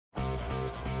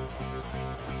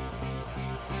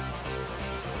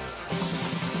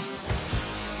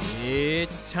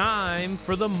It's time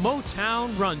for the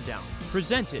Motown Rundown,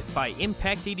 presented by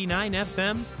Impact 89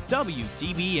 FM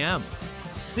WDBM.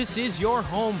 This is your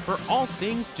home for all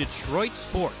things Detroit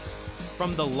sports,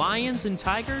 from the Lions and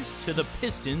Tigers to the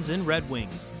Pistons and Red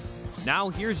Wings. Now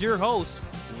here's your host,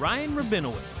 Ryan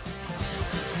Rabinowitz.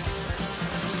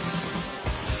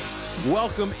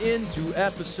 Welcome into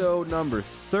episode number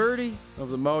 30 of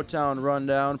the Motown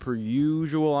Rundown. Per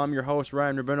usual, I'm your host,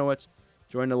 Ryan Rabinowitz,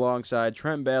 joined alongside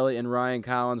Trent Bailey and Ryan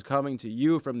Collins, coming to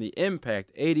you from the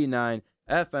Impact 89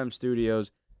 FM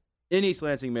studios in East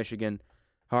Lansing, Michigan.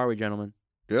 How are we, gentlemen?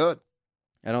 Good.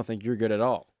 I don't think you're good at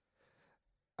all.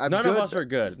 None good. of us are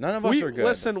good. None of us are good.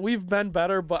 Listen, we've been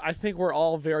better, but I think we're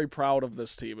all very proud of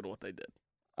this team and what they did.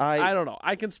 I don't know.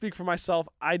 I can speak for myself.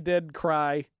 I did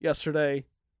cry yesterday.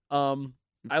 I'm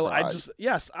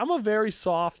a very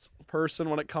soft person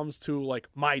when it comes to like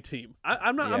my team.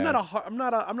 I'm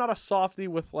not a softie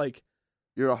with like.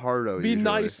 You're a hardo. Be usually.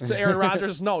 nice to Aaron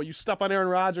Rodgers. No, you step on Aaron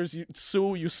Rodgers, you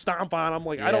sue, you stomp on him.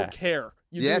 Like I don't care.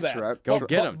 You do that. Trent. Go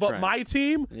get him. But Trent. my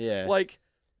team, Yeah. like.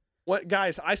 What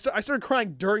guys? I started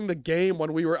crying during the game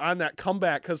when we were on that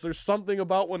comeback because there's something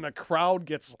about when the crowd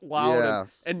gets loud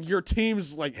and your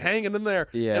team's like hanging in there.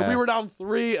 Yeah. And we were down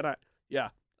 3, and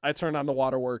I turned on the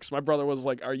waterworks. My brother was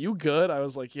like, "Are you good?" I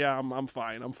was like, "Yeah, I'm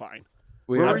fine. I'm fine."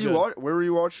 Where were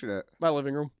you watching it? My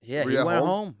living room. Yeah, Were he you at went home?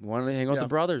 home. Wanted to hang out with Yeah. the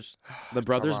brothers. The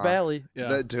Brothers on. Valley.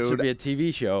 Yeah. This should be a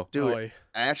TV show. Dude, Boy.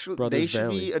 actually, Brothers they should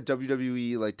Valley. be a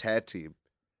WWE like tag team.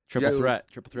 Triple Yeah. threat.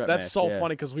 That's match, so yeah.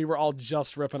 funny because we were all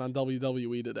just ripping on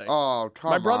WWE today. Oh, come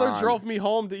on. My brother drove me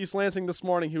home to East Lansing this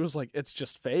morning. He was like, "It's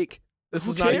just fake. This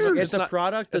Who is not cares? even. It's a not-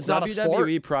 product. The it's not a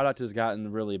WWE sport. product has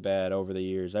gotten really bad over the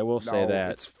years. I will say No,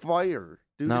 that. it's fire.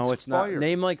 Dude, No, it's not. fire.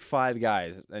 Name like 5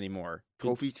 guys anymore.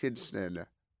 Kofi Kingston,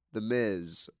 The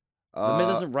Miz. The Miz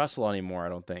doesn't wrestle anymore, I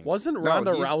don't think. Wasn't No,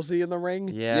 Ronda he's- Rousey in the ring?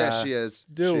 Yeah, she is.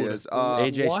 Dude. She is.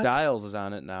 AJ What? Styles is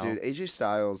on it now. Dude, AJ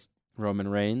Styles, Roman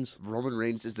Reigns, Roman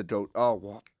Reigns is the dope. Oh,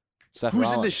 what? Seth Who's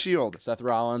Rollins, in the Shield? Seth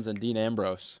Rollins and Dean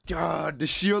Ambrose. God, the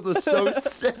Shield was so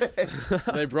sick.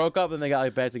 They broke up and they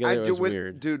got back together. It was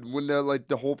weird. Dude, when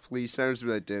the whole police centers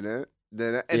were like, didn't.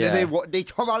 Then Yeah. they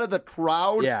come out of the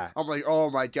crowd. Yeah. I'm like, oh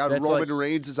my god, That's Roman like-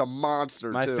 Reigns is a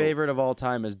monster. My too. favorite of all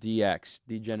time is DX,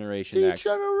 Degeneration X.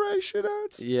 Degeneration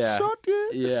X. Yeah. Suck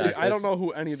it. Yeah. See, I don't know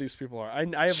who any of these people are. I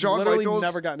have Shawn literally Michaels?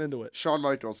 never gotten into it. Shawn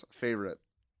Michaels, favorite.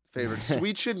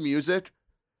 Sweet Chin Music.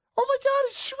 Oh my god,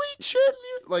 it's Sweet Chin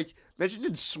Music. Like, imagine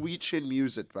in Sweet Chin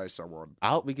Music by someone.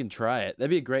 We can try it. That'd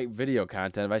be a great video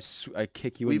content if I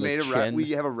kick you We in the made chin.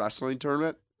 we have a wrestling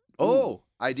tournament. Oh,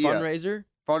 Idea. fundraiser.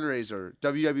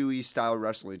 WWE style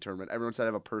wrestling tournament. Everyone said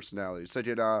have a personality.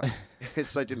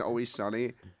 It's like in Always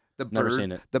Sunny. Never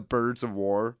seen it. The Birds of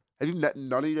War. Have you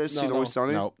none of you guys seen Always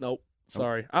Sunny? Nope.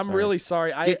 Sorry. I'm Sorry. really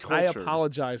sorry. I Get cultured.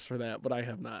 apologize for that, but I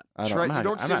have not. Trent, you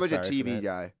don't I'm seem not like a sorry for TV that.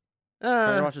 guy.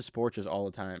 Trent watches sports all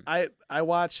the time. I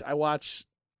watch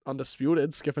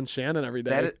Undisputed, Skip and Shannon every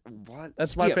day. What?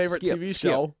 That's my favorite TV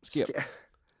show. Skip.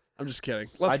 I'm just kidding.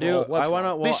 I do. I want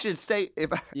to. Mission State.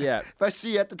 If Yeah, I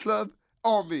see you at the club,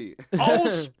 on me. Oh,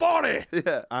 Spotty!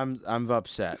 Yeah. I'm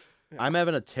upset. I'm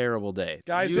having a terrible day.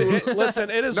 Guys, You- listen,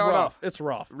 it is No, no. rough. It's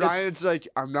rough. Ryan's like,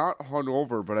 I'm not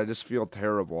hungover, but I just feel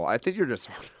terrible. I think you're just.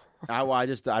 I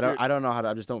don't know how to.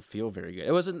 I just don't feel very good.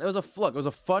 It was a fluke. It was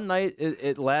a fun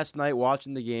night. Last night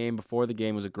watching the game before the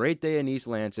game was a great day in East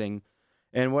Lansing,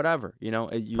 and whatever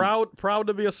Proud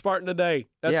to be a Spartan today.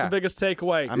 That's Yeah. the biggest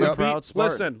takeaway. I'm a proud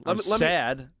Spartan. Listen, I'm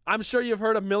sad. I'm sure you've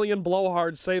heard a million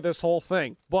blowhards say this whole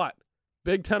thing, but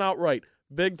Big Ten outright,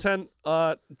 Big Ten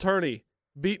tourney,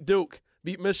 beat Duke,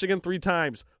 beat Michigan 3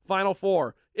 times, Final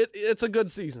Four. It's a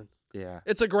good season. Yeah.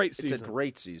 It's a great season. It's a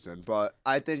great season, but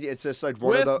I think it's just like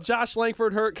one With of the. Josh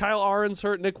Langford hurt, Kyle Ahrens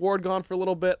hurt, Nick Ward gone for a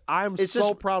little bit. I'm It's so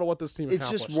just- proud of what this team It's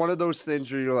accomplished. just one of those things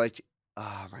where you're like,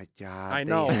 oh my god, I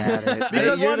know. they had it.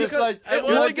 Because you're one- just like, because-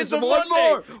 you're like, it's just a one Monday.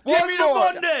 more, one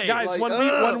more. Guys, Like,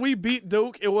 when we beat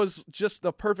Duke, it was just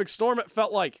the perfect storm. It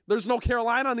felt like there's no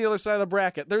Carolina on the other side of the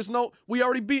bracket. We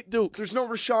already beat Duke. There's no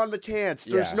Rashawn McCants.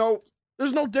 There's Yeah.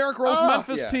 There's no Derrick Rose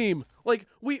Memphis yeah. team. Like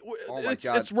Oh my it's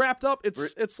God. it's wrapped up.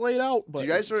 It's laid out. But Do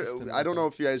you guys? it just didn't I don't work know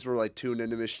out. if you guys were like tuned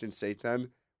into Michigan State then.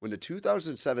 When the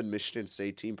 2007 Michigan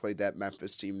State team played that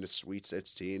Memphis team in the Sweet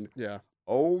 16. Yeah.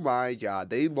 Oh my God,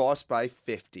 they lost by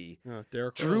 50. Yeah,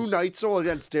 Derrick Drew Rose. Neitzel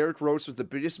against Derrick Rose was the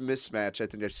biggest mismatch I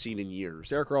think I've seen in years.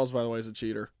 Derrick Rose, by the way, is a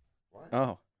cheater.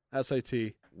 Oh.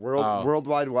 SAT.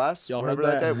 Worldwide West. Y'all Remember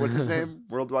heard that that? guy? What's his name?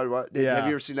 Worldwide West. Yeah. Have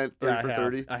you ever seen that 30 for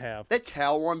 30? I have. That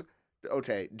Cal one.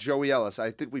 okay, Joey Ellis.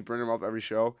 I think we bring him up every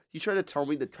show. He tried to tell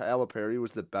me that Calipari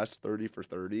was the best 30 for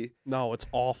 30. No, it's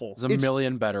awful. There's a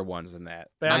million better ones than that.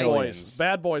 Bad Boys.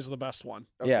 Bad Boys are the best one.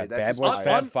 Okay, yeah, that's Bad Boys.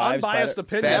 Fab Five's unbiased better.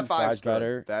 opinion. Fab Five's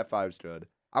better. good. Fab Five's good.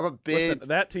 I'm a big. Listen,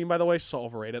 that team, by the way, so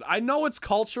overrated. I know it's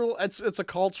cultural. It's a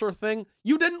culture thing.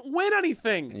 You didn't win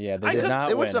anything. Yeah, they did not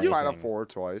It win was the anything. Final Four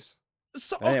twice.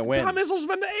 So They didn't win. Tom Izzo's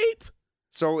been to 8.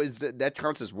 So that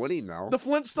counts as winning now? The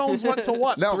Flintstones went to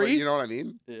what? No, 3? but you know what I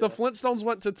mean? The Flintstones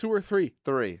went to 2 or 3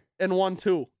 3. and won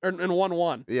 2 and won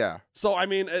 1. Yeah. So I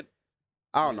mean,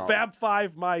 I don't know. Fab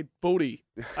Five, my booty.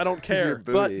 I don't Your care.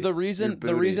 booty. But the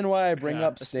reason why I bring Yeah,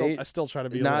 up State, I still try to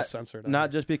be a little censored.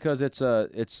 not just because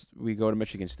it's we go to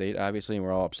Michigan State obviously and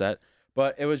we're all upset,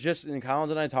 but it was just, and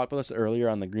Collins and I talked about this earlier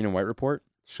on the Green and White Report.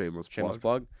 Shameless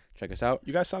Plug. Check us out.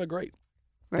 You guys sounded great.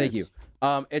 Thank you.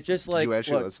 It's just like, Did you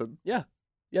actually look, listen? Yeah,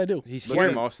 I do. he's Look here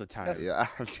at- most of the time. Yes. Yeah,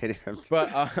 I'm kidding.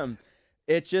 But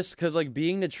it's just because, like,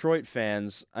 being Detroit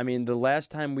fans, I mean, the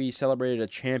last time we celebrated a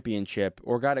championship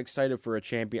or got excited for a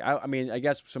champion, I mean, I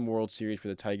guess some World Series for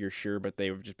the Tigers, sure, but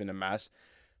they've just been a mess.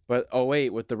 But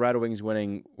 08 with the Red Wings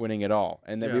winning it all,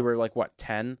 and then we Yeah. were like what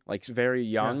 10, like very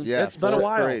young. Yeah, It's been a fourth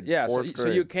while. grade, Yeah, so fourth you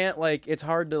grade. can't, like, it's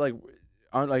hard to like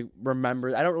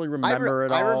remember. I don't really remember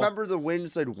it all. I remember the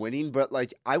wins and winning, but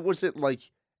like I wasn't like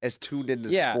as tuned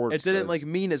into sports. It didn't as- like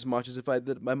mean as much as if I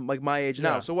did. I'm like my age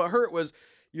now. Yeah. So what hurt was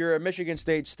you're a Michigan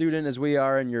State student as we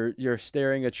are, and you're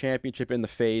staring a championship in the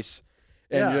face,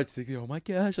 and Yeah. you're thinking, oh my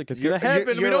gosh, like it's You're- gonna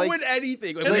happen. you're We don't like- win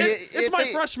anything. Like, And Like, it's if my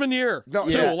they- freshman year No,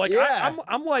 too. yeah, Like yeah.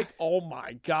 I'm like, oh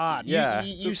my god. Yeah.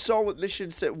 You saw what Michigan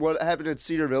said, what happened in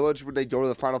Cedar Village when they go to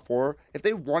the Final Four. If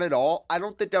they won it all, I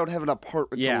don't think they would have an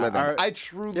apartment Yeah, to live in. our- I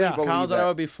truly Yeah, believe Collins and I that.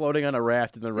 would be floating on a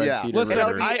raft in the Red Yeah, Cedar Listen,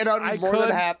 River. and I'd be I more than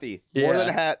could- happy. Yeah. More than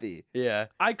happy. Yeah,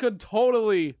 I could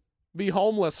totally be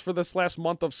homeless for this last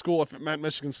month of school if it meant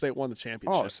Michigan State won the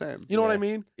championship. Oh, same. You know what I Yeah.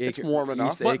 mean? It's warm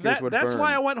enough. East But Acres would that's burn.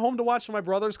 why I went home to watch with my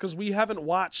brothers, because we haven't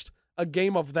watched a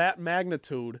game of that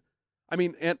magnitude. I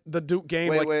mean, and the Duke game,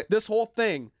 Wait. this whole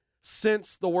thing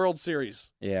since the World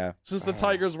Series, Yeah, since the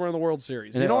Tigers were in the World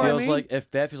Series. and you know it what I feels mean?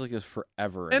 like that feels like it was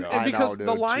forever ago. And I because know,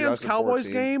 the dude. Lions-Cowboys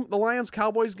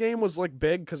 2014. game was like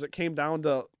big because it came down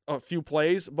to a few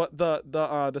plays, but the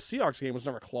Seahawks game was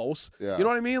never close. Yeah. You know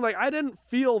what I mean? Like I didn't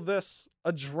feel this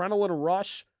adrenaline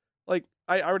rush. Like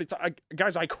I already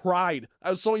guys, I cried. I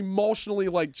was so emotionally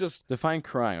like just Define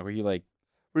crying. Were you like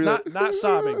Were you like- not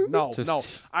sobbing. No, Just- no.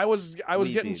 I was getting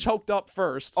Weeping. choked up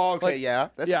first. Oh, okay, Like, yeah,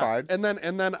 that's fine. And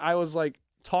then I was like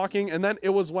talking, and then it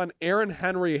was when Aaron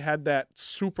Henry had that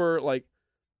super like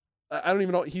I don't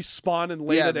even know, he spun and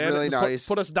laid Yeah, it in really and nice.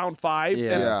 put us down 5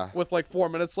 Yeah. and Yeah. with like 4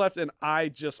 minutes left, and I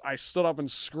stood up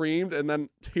and screamed, and then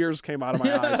tears came out of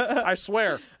my eyes. I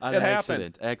swear on it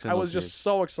accident? happened. I was just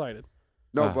so excited.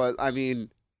 No, Huh. but I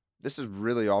mean, this is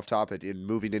really off topic in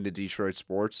moving into Detroit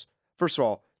sports. First of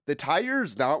all, the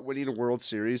Tigers not winning a World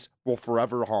Series will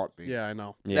forever haunt me. Yeah, I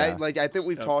know. yeah. Like I think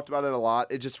we've Yep. talked about it a lot.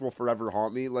 It just will forever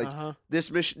haunt me. Like Uh-huh. this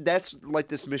mission. That's like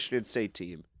this Michigan State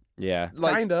team. yeah.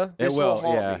 Like Kinda. this It will,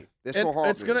 haunt yeah. me. This will haunt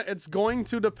me. It's going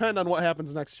to depend on what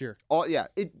happens next year. Oh yeah,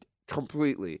 it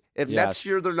completely. If Yes. next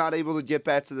year they're not able to get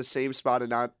back to the same spot and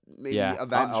not maybe Yeah,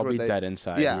 avenge I'll what be they. dead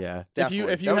inside. Yeah. Yeah.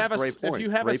 Definitely. If you That was have a great point. if you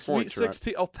have a Great Sweet point, Trent.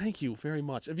 16, oh thank you very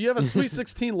much. If you have a Sweet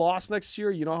 16 loss next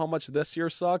year, you know how much this year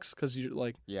sucks because you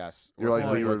like Yes. You're like,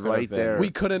 What we were could have right been. there. we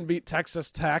couldn't beat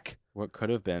Texas Tech. What could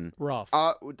have been? Rough.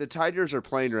 The Tigers are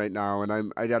playing right now,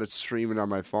 and I got it streaming on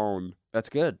my phone. That's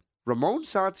good. Ramon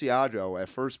Santiago at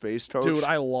first base coach. Dude,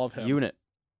 I love him. Unit.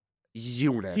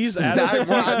 unit. He's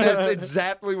That's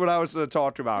exactly what I was going to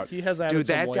talk about. He has added Dude,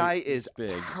 some that weight. guy is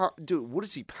big. Dude, what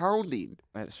is he pounding?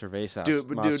 Cervezas. Dude,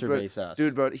 but- Mas dude, but- Cervezas.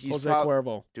 Dude, but he's Jose probably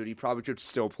Cuervo. dude. He probably could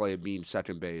still play a mean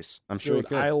second base. I'm sure he Dude,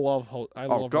 could. I love go.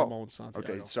 Ramon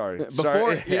Santiago. Okay, sorry.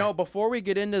 Before sorry. before we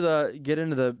get into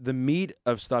the meat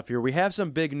of stuff here, we have some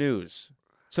big news.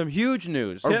 Some huge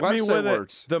news. Our Hit me website with it.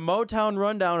 works. The Motown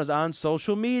Rundown is on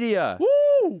social media.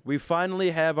 Woo! We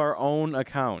finally have our own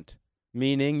account,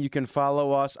 meaning you can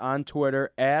follow us on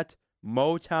Twitter at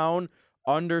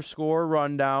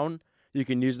Motown_Rundown. You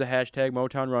can use the hashtag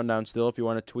Motown Rundown still if you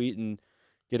want to tweet and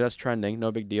get us trending.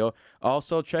 No big deal.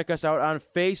 Also, check us out on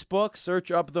Facebook.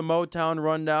 Search up the Motown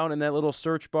Rundown in that little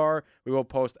search bar. We will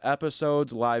post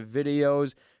episodes, live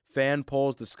videos, fan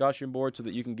polls, discussion board so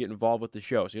that you can get involved with the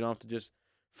show. So you don't have to just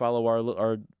follow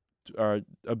our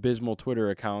abysmal Twitter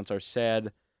accounts, our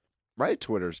sad. My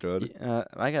Twitter's good. I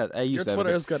Your used to have a Twitter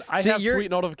good- is good. I See, have you're- tweet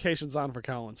notifications on for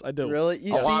Collins. I do. Really?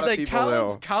 You A see, lot of like people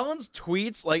do. Collins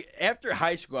tweets. Like after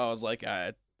high school, I was like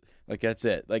Like, that's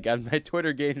it. Like, my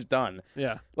Twitter game's done.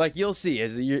 Yeah. Like, you'll see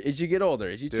as you get older,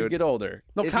 as you two get older.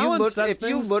 No, Colin says if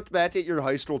you look back at your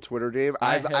high school Twitter game,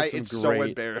 so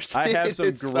embarrassing. I have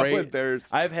some so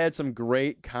embarrassing. I've had some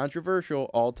great controversial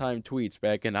all-time tweets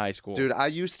back in high school. Dude, I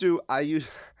used to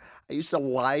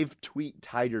live tweet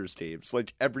Tigers games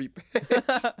like every pitch.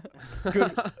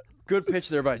 Good pitch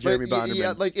there by Jeremy Bonderman.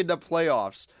 Yeah, like in the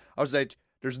playoffs. I was like,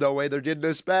 there's no way they're getting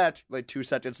this bat. Like 2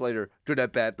 seconds later, good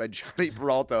at bat by Johnny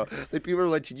Peralta. Like people are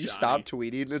like, "Can you stop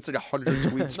tweeting?" And it's like 100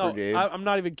 tweets per game. I'm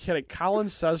not even kidding. Colin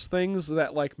says things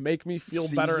that like make me feel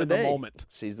better in the moment.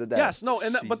 Seize the day. Yes, no,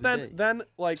 and then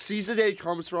like seize the day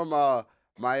comes from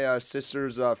my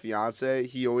sister's fiance.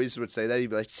 He always would say that. He'd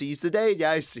be like, "Seize the day,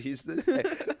 guys, seize the day."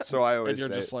 So I always and you're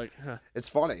say just like, it's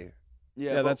funny.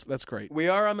 Yeah, that's great. We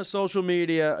are on the social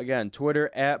media. Again,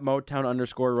 Twitter at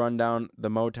Motown_Rundown, the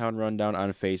Motown Rundown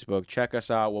on Facebook. Check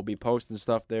us out. We'll be posting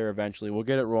stuff there eventually. We'll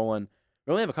get it rolling.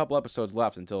 We only have a couple episodes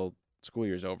left until school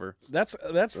year's over. That's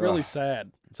really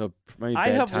sad. So maybe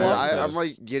I'm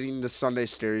like getting the Sunday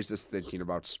scaries just thinking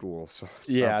about school. So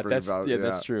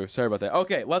that's true. Sorry about that.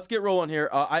 Okay, let's get rolling here.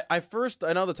 I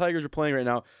know the Tigers are playing right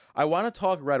now. I want to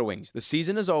talk Red Wings. The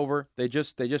season is over. They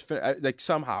just like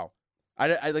somehow.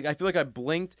 I feel like I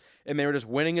blinked and they were just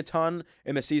winning a ton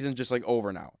and the season's just like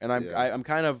over now. And I'm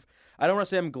kind of, I don't want to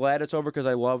say I'm glad it's over because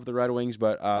I love the Red Wings,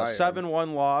 but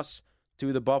 7-1 loss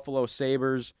to the Buffalo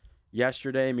Sabres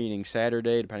yesterday, meaning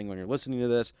Saturday, depending on when you're listening to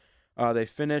this. They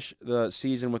finish the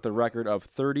season with a record of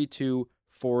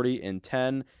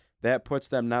 32-40-10. That puts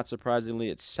them, not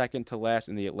surprisingly, at second to last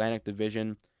in the Atlantic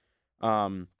Division.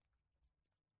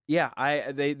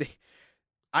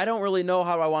 I don't really know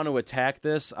how I want to attack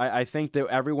this. I think that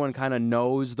everyone kind of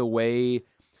knows the way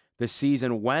the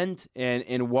season went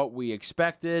and what we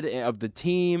expected of the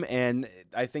team. And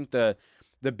I think the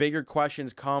bigger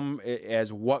questions come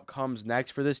as what comes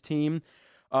next for this team.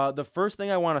 The first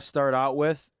thing I want to start out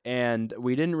with, and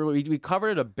we covered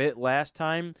it a bit last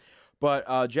time,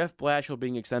 but Jeff Blashill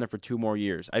being extended for 2 more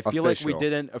years. I feel like we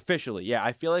didn't officially. Yeah,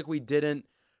 I feel like we didn't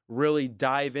really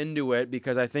dive into it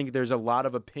because I think there's a lot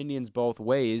of opinions both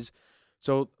ways.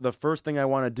 So the first thing I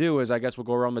want to do is I guess we'll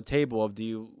go around the table of do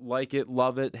you like it,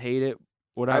 love it, hate it,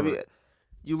 whatever. I mean,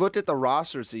 you looked at the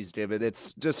rosters he's given,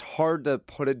 it's just hard to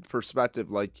put in perspective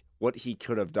like what he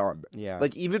could have done. Yeah.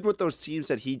 Like even with those teams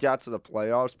that he got to the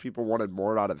playoffs, people wanted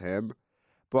more out of him.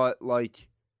 But like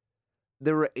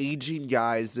there were aging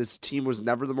guys. This team was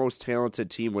never the most talented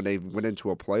team when they went into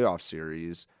a playoff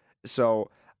series. So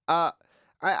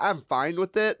I'm fine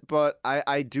with it, but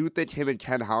I do think him and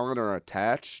Ken Holland are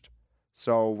attached.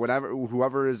 So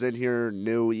whoever is in here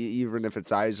new, even if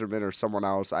it's Yzerman or someone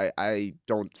else, I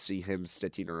don't see him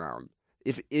sticking around.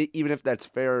 Even if that's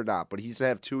fair or not, but he's gonna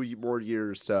have 2 more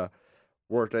years to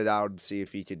work it out and see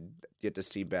if he can get this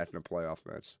team back in a playoff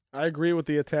match. I agree with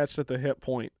the attached at the hip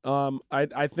point.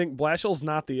 I think Blashill's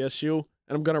not the issue.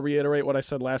 And I'm going to reiterate what I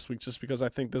said last week just because I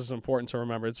think this is important to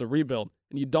remember. It's a rebuild.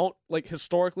 And you don't, like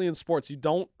historically in sports, you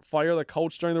don't fire the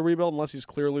coach during the rebuild unless he's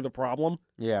clearly the problem.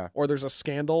 Yeah. Or there's a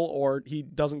scandal or he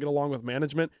doesn't get along with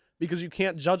management because you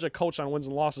can't judge a coach on wins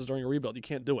and losses during a rebuild. You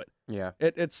can't do it. Yeah.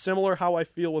 It's similar how I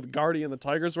feel with Gardy and the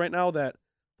Tigers right now that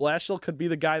Blashill could be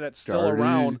the guy that's still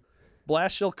around.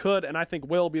 Blashill could, and I think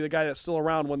will be the guy that's still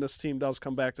around when this team does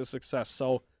come back to success.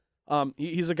 So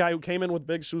he's a guy who came in with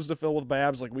big shoes to fill with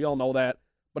Babs. Like, we all know that.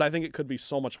 But I think it could be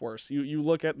so much worse. You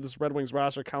look at this Red Wings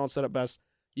roster, Colin said it best.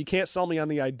 You can't sell me on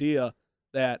the idea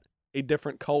that a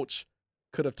different coach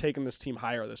could have taken this team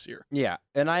higher this year. Yeah,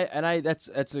 and I that's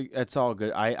all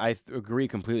good. I agree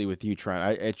completely with you,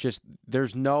 Trent. It's just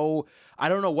I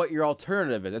don't know what your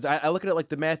alternative is. I look at it like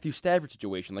the Matthew Stafford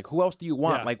situation. Like, who else do you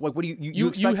want? Yeah. Like what do you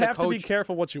expect? You have to be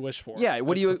careful what you wish for. Yeah,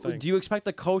 what do you expect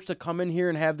the coach to come in here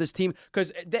and have this team?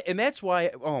 And that's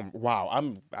why. Oh wow,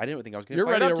 I didn't think I was going to.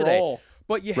 You're ready to today. roll.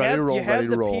 But you have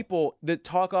the people that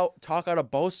talk out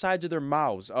of both sides of their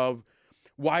mouths of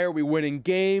why are we winning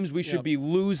games? We should be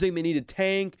losing. They need a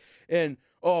tank. And,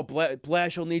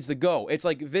 Blashill needs to go. It's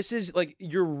like, this is like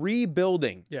you're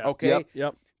rebuilding. Yeah. Okay?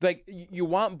 Yep. Like, you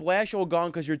want Blashill gone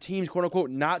because your team's, quote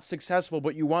unquote, not successful,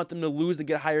 but you want them to lose to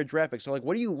get a higher draft pick. So, like,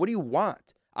 what do you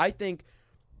want? I think,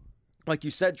 like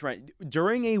you said, Trent,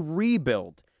 during a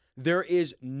rebuild, there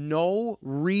is no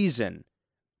reason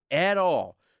at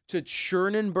all to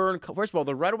churn and burn. First of all,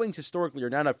 the Red Wings historically are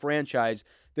not a franchise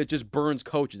that just burns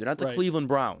coaches. They're not the Cleveland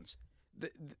Browns.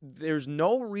 There's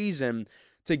no reason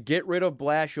to get rid of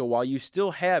Blashill while you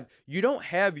still have.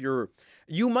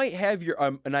 You might have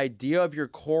an idea of your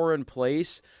core in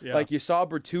place. Yeah. Like you saw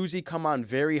Bertuzzi come on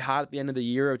very hot at the end of the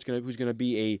year. Who's going to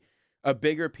be a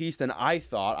bigger piece than I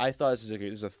thought. I thought this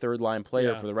is a third-line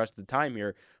player for the rest of the time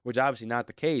here, which obviously not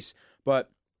the case.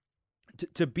 But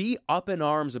to be up in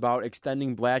arms about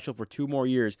extending Blashill for 2 more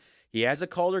years, he has a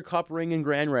Calder Cup ring in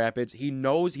Grand Rapids. He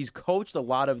knows he's coached a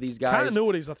lot of these guys.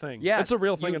 Continuity's a thing. Yeah, it's a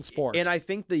real thing in sports. And I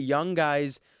think the young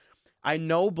guys, I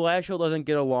know Blashill doesn't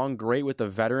get along great with the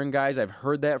veteran guys. I've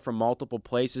heard that from multiple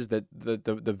places that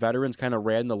the veterans kind of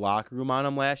ran the locker room on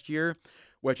him last year,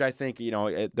 which I think, a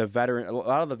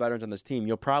lot of the veterans on this team,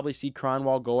 you'll probably see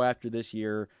Cronwall go after this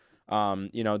year.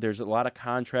 There's a lot of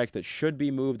contracts that should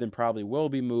be moved and probably will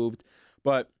be moved,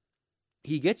 but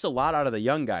he gets a lot out of the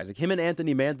young guys. Like him and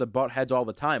Anthony Mantha butt heads all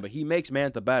the time, but he makes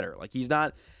Mantha better. Like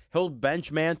he'll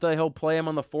bench Mantha, he'll play him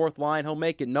on the 4th line, he'll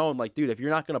make it known, like, dude, if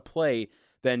you're not going to play,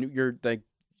 then you're like,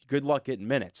 good luck getting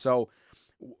minutes. So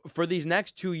for these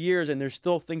next 2 years, and there's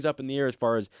still things up in the air as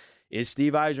far as, is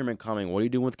Steve Yzerman coming? What are you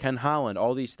doing with Ken Holland?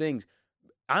 All these things.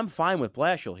 I'm fine with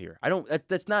Blashill here.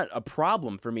 That's not a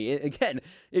problem for me. Again,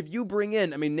 if you bring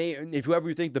in, if whoever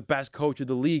you think the best coach of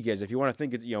the league is, if you want to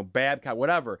think it's, Babcock,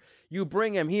 whatever, you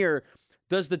bring him here.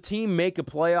 Does the team make a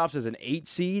playoffs as an 8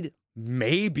 seed?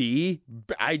 Maybe.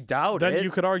 I doubt it. Then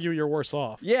you could argue you're worse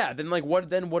off. Yeah. Then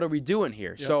what are we doing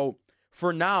here? Yep. So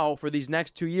for now, for these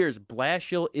next 2 years,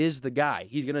 Blashill is the guy.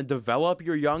 He's going to develop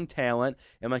your young talent.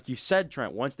 And like you said,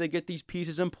 Trent, once they get these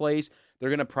pieces in place, they're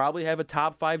going to probably have a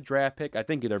top 5 draft pick. I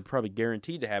think they're probably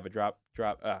guaranteed to have a top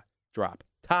 5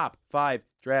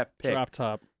 draft pick. Drop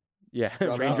top. Yeah,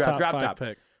 drop top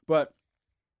pick. But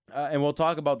and we'll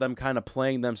talk about them kind of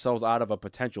playing themselves out of a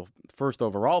potential first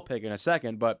overall pick in a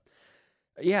second. But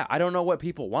yeah, I don't know what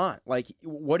people want. Like,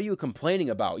 what are you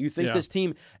complaining about? You think this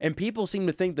team, and people seem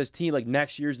to think this team, like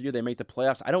next year's the year they make the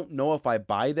playoffs. I don't know if I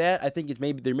buy that. I think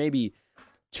they're maybe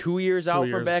 2 years out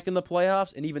from back in the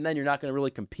playoffs, and even then you're not going to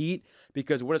really compete,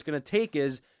 because what it's going to take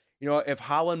is, if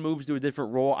Holland moves to a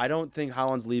different role, I don't think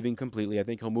Holland's leaving completely. I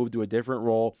think he'll move to a different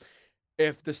role.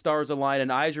 If the stars align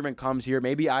and Yzerman comes here,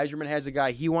 maybe Yzerman has a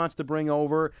guy he wants to bring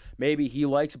over. Maybe he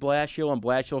likes Blashill and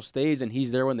Blashill stays and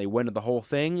he's there when they win the whole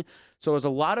thing. So there's a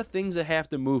lot of things that have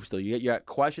to move still. You got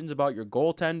questions about your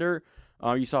goaltender.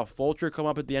 You saw Fulcher come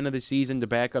up at the end of the season to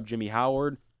back up Jimmy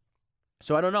Howard.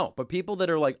 So I don't know. But people that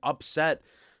are like upset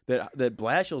that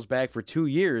Blashill's back for 2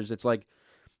 years, it's like,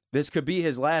 this could be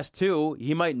his last 2.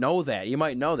 He might know that. He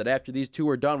might know that after these 2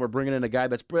 are done, we're bringing in a guy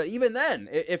that's. But even then,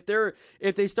 if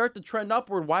they start to trend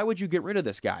upward, why would you get rid of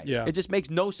this guy? Yeah. It just makes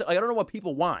no sense. I don't know what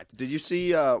people want. Did you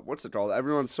see what's it called?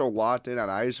 Everyone's so locked in on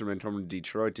Yzerman from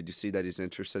Detroit. Did you see that he's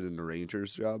interested in the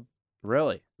Rangers job?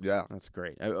 Really? Yeah, that's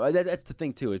great. That's the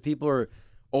thing too. Is people are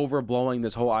overblowing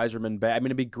this whole Yzerman bat. I mean,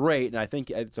 it'd be great, and I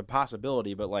think it's a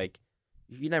possibility, but like,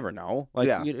 you never know.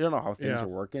 Like, you don't know how things are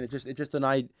working. It's just an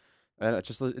idea. And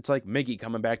it's like Miggy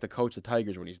coming back to coach the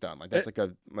Tigers when he's done. Like that's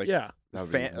that'd be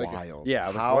wild.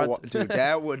 Dude,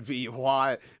 that would be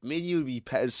wild. Miggy would be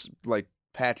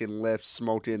packing lips,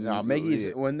 smoking. No,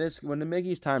 Miggy's when the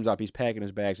Miggy's time's up, he's packing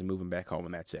his bags and moving back home,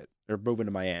 and that's it. They're moving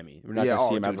to Miami. We're not going to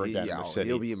see him ever again in the city.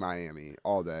 He'll be in Miami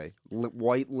all day.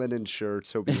 White linen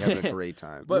shirts. He'll be having a great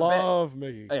time. But love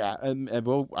Miggy. Yeah, and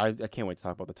I can't wait to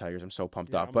talk about the Tigers. I'm so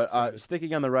pumped up. But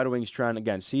sticking on the Red Wings trend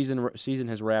again, season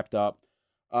has wrapped up.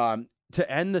 To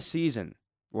end the season,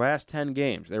 last 10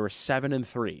 games, they were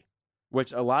 7-3,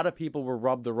 which a lot of people were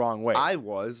rubbed the wrong way. I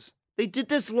was. They did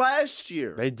this last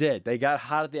year. They did. They got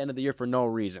hot at the end of the year for no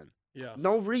reason. Yeah.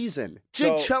 No reason.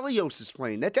 Jake Chelios is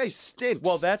playing. That guy stinks.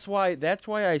 Well, that's why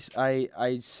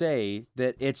I say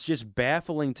that it's just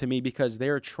baffling to me, because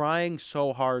they're trying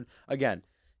so hard. Again,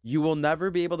 you will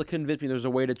never be able to convince me there's a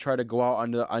way to try to go out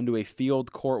onto a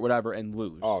field, court, whatever, and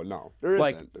lose. Oh, no. There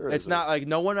isn't. It's not like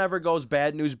no one ever goes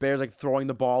bad news Bears, like throwing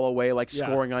the ball away, like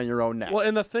scoring on your own net. Well,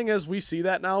 and the thing is, we see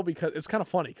that now because it's kind of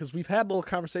funny, because we've had little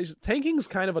conversations. Tanking is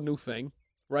kind of a new thing,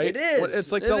 right? It is.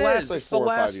 It's like the last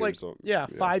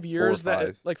 5 years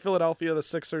that like Philadelphia, the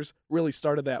Sixers really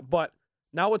started that. But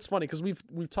now it's funny because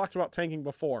we've talked about tanking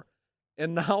before,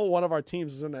 and now one of our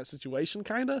teams is in that situation,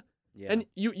 kind of. Yeah. And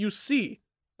you see.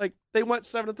 Like, they went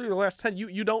 7-3 the last 10.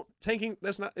 You don't tanking.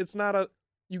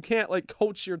 You can't like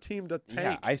coach your team to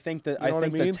tank. Yeah, I think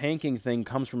the tanking thing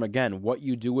comes from, again, what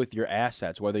you do with your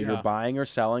assets, whether you're buying or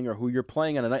selling or who you're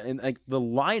playing on. And like the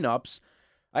lineups,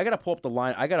 I gotta pull up the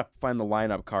line. I gotta find the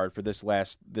lineup card for this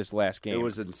last game. It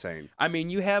was insane. I mean,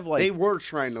 you have like they were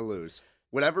trying to lose.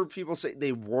 Whatever people say,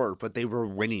 they were, but they were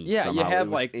winning. Yeah, somehow.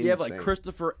 you have like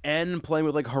Christopher N playing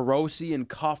with like Hiroshi and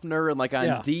Kuffner, and like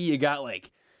on D you got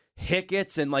like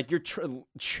Hickett's and like your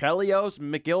Chelios,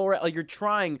 McGillivray, like you're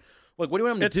trying. Look, what do you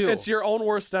want him to do? It's your own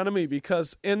worst enemy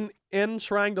because in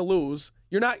trying to lose,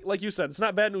 you're not, like you said, it's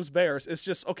not bad news bears. It's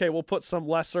just, okay, we'll put some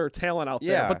lesser talent out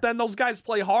there. But then those guys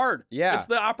play hard. Yeah. It's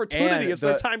the opportunity. It's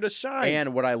their time to shine.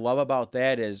 And what I love about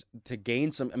that is to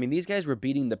gain some. I mean, these guys were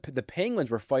beating the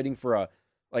Penguins were fighting for a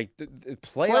the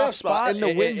playoff spot, and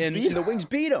the Wings beat the Wings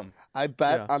beat them. I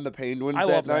bet on the Penguins I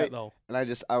that love night, that, though. and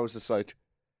I was just like,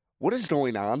 what is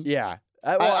going on? Yeah.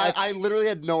 I literally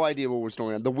had no idea what was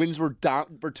going on. The Wings were down.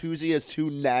 Bertuzzi has 2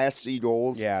 nasty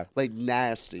goals. Yeah. Like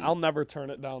nasty. I'll never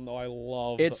turn it down, though.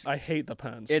 I hate the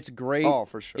Pens. It's great. Oh,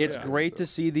 for sure. It's great to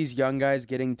see these young guys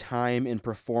getting time and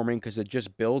performing because it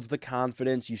just builds the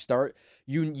confidence.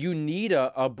 You need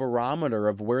a barometer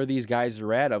of where these guys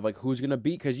are at, of like who's going to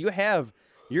be, because you have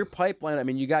your pipeline. I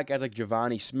mean, you got guys like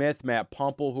Giovanni Smith, Matt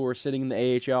Pumple, who are sitting in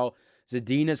the AHL.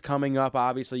 Zadina's coming up,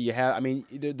 obviously. You have, I mean,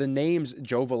 the names,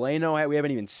 Joe Veleno, we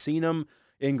haven't even seen him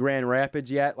in Grand Rapids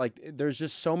yet. Like, there's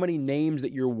just so many names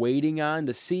that you're waiting on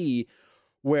to see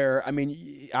where, I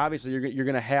mean, obviously you're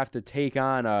going to have to take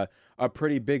on a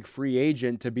pretty big free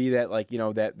agent to be that, like, you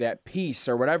know, that piece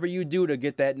or whatever you do to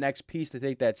get that next piece to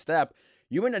take that step.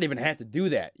 You might not even have to do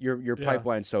that. Your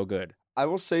pipeline's so good. I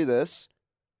will say this.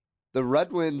 The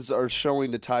Red Wings are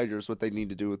showing the Tigers what they need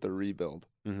to do with their rebuild.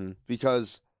 Mm-hmm.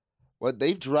 Because what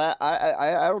they've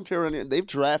I don't care any. They've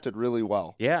drafted really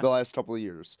well. Yeah. The last couple of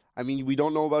years. I mean, we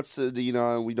don't know about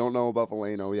Zadina and we don't know about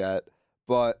Veleno yet,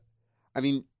 but I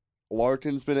mean,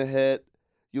 Larkin's been a hit.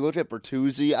 You look at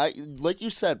Bertuzzi. Like you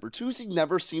said, Bertuzzi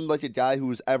never seemed like a guy who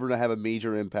was ever to have a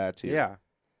major impact here. Yeah.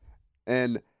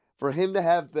 And for him to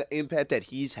have the impact that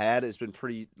he's had has been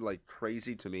pretty like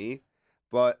crazy to me.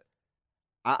 But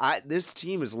this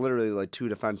team is literally like 2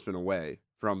 defensemen away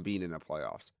from being in the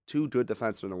playoffs. 2 good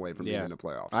defensemen away from being in the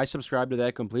playoffs. I subscribe to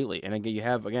that completely. And again, you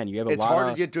have a it's lot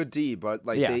hard to get good D, but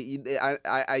like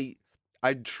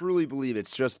I truly believe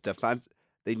it's just defense.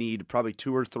 They need probably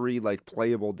 2 or 3 like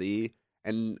playable D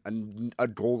and a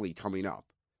goalie coming up.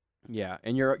 Yeah,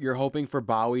 and you're hoping for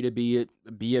Bowie to be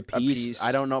a piece.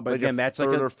 I don't know, but like again, that's like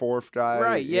a 4th guy,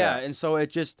 right? Yeah, and so it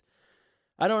just,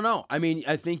 I don't know. I mean,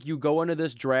 I think you go into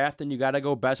this draft and you got to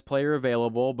go best player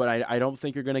available, but I don't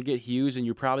think you're going to get Hughes, and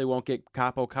you probably won't get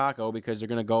Capo Caco because they're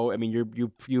going to go. I mean,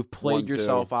 you've played 1-2.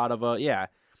 yourself out of a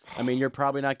I mean, you're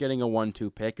probably not getting a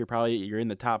 1-2 pick. You're in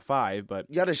the top 5, but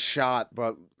you got a shot,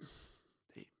 but.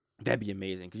 That'd be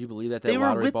amazing. Could you believe that? They were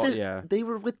lottery with ball? They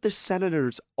were with the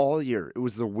Senators all year. It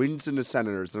was the Wings and the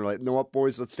Senators. They're like, "You know what,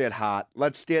 boys? Let's get hot.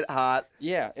 Let's get hot."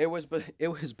 Yeah, it was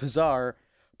bizarre,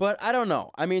 but I don't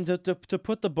know. I mean, to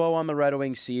put the bow on the Red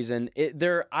Wings season,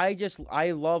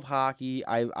 I love hockey.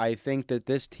 I think that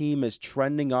this team is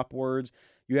trending upwards.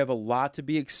 You have a lot to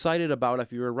be excited about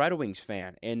if you're a Red Wings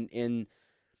fan, and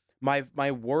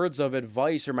my words of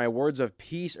advice or my words of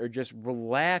peace are just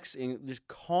relax and just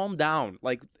calm down.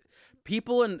 Like,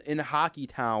 people in hockey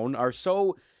town are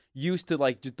so used to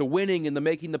like just the winning and the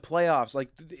making the playoffs. Like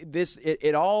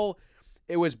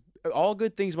it was all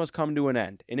good things must come to an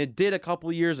end, and it did a couple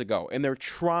of years ago. And they're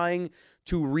trying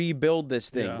to rebuild this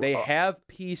thing. Yeah. They have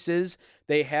pieces.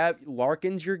 They have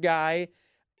Larkin's your guy.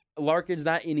 Larkin's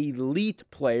not an elite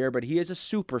player, but he is a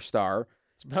superstar.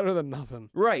 It's better than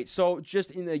nothing, right? So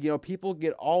just people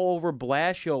get all over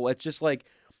Blashill. It's just like,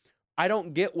 I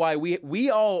don't get why we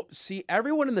all see,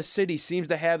 everyone in the city seems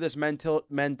to have this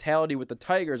mentality with the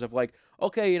Tigers of like,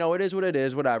 okay, it is what it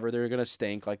is, whatever. They're going to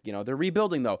stink. Like, they're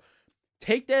rebuilding though.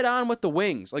 Take that on with the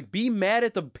Wings. Like, be mad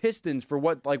at the Pistons for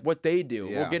what they do.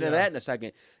 Yeah. We'll get into that in a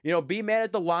second. Be mad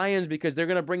at the Lions because they're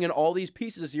going to bring in all these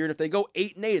pieces this year. And if they go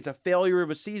 8-8, it's a failure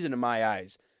of a season in my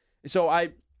eyes. So I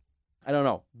don't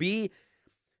know.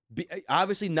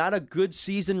 Obviously not a good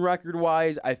season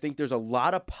record-wise. I think there's a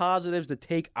lot of positives to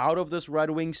take out of this Red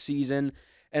Wings season,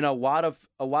 and a lot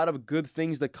of good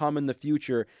things that come in the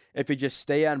future if you just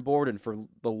stay on board. And for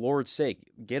the Lord's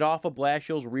sake, get off of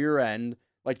Blashill's rear end.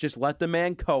 Like, just let the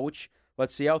man coach.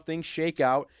 Let's see how things shake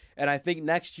out. And I think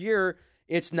next year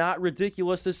it's not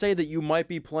ridiculous to say that you might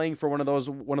be playing for one of those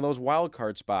wild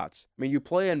card spots. I mean, you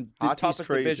play in the toughest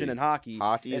division in hockey.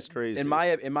 Hockey is crazy. In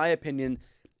my opinion,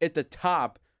 at the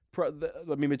top.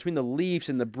 I mean, between the Leafs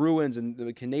and the Bruins and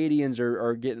the Canadians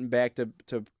are getting back to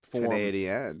form.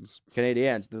 Canadians.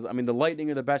 I mean, the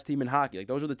Lightning are the best team in hockey. Like,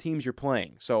 those are the teams you're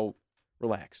playing. So,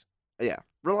 relax. Yeah,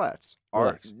 relax.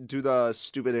 Do the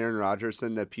stupid Aaron Rodgers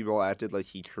thing that people acted like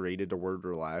he created the word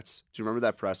relax. Do you remember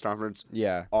that press conference?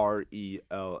 Yeah.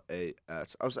 RELAX.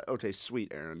 I was like, okay,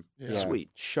 sweet, Aaron. Yeah. Sweet.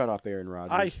 Shut up, Aaron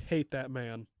Rodgers. I hate that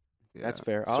man. Yeah. That's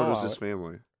fair. So does his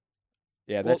family.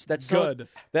 Yeah, that's good.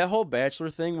 That whole Bachelor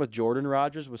thing with Jordan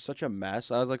Rodgers was such a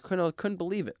mess. I was like, couldn't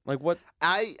believe it. Like, what?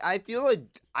 I feel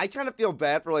like I kind of feel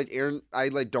bad for like Aaron. I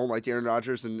like don't like Aaron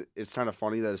Rodgers, and it's kind of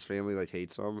funny that his family like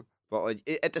hates him. But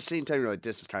like at the same time, you're like,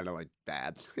 this is kind of like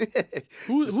bad.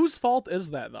 Whose fault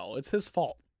is that though? It's his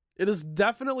fault. It is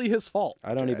definitely his fault.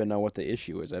 I don't even know what the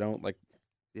issue is. I don't like.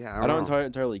 Yeah, I don't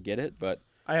entirely get it, but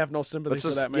I have no sympathy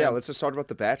for that man. Yeah, let's just talk about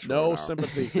The Bachelor. No now.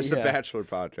 sympathy. It's a Bachelor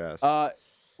podcast.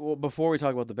 Well, before we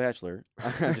talk about The Bachelor,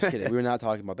 I'm just kidding. We're not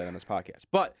talking about that on this podcast.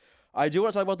 But I do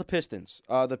want to talk about the Pistons.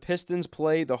 The Pistons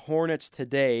play the Hornets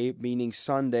today, meaning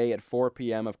Sunday at 4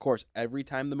 p.m. Of course, every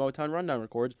time the Motown Rundown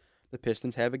records, the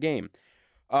Pistons have a game.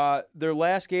 Their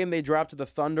last game, they dropped to the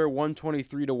Thunder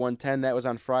 123-110. That was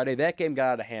on Friday. That game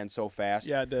got out of hand so fast.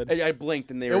 Yeah, it did. I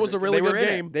blinked, and it was a really good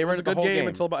game. They were a good game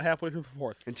until about halfway through the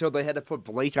fourth. Until they had to put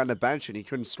Blake on the bench, and he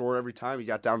couldn't score every time he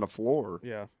got down the floor.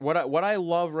 Yeah. What I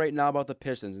love right now about the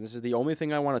Pistons, and this is the only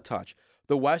thing I want to touch,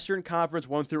 the Western Conference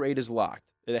 1 through 8 is locked.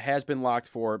 It has been locked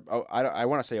for, I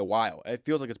want to say a while. It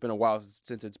feels like it's been a while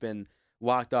since it's been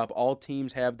locked up. All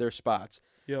teams have their spots.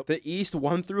 Yep. The East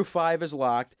 1 through 5 is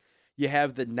locked. You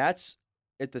have the Nets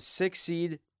at the 6th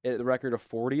seed at the record of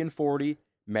 40-40.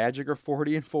 Magic are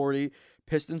 40-40.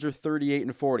 Pistons are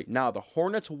 38-40. Now the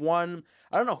Hornets won.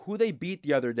 I don't know who they beat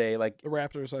the other day. Like the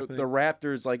Raptors, I think. The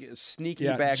Raptors, like sneaky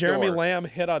back Jeremy door. Lamb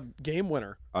hit a game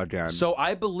winner again. So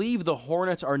I believe the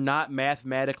Hornets are not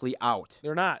mathematically out.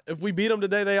 They're not. If we beat them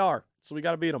today, they are. So we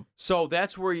got to beat them. So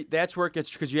that's where it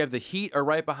gets, because you have the Heat are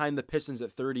right behind the Pistons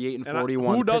at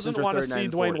 38-41. Who doesn't want to see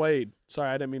Dwayne Wade? Sorry,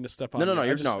 I didn't mean to step on.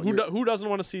 Who doesn't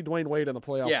want to see Dwayne Wade in the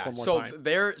playoffs one more time?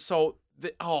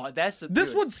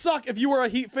 This would suck if you were a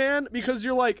Heat fan, because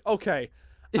you're like, okay,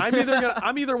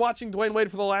 I'm either watching Dwayne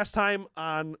Wade for the last time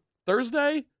on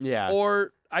Thursday,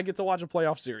 or I get to watch a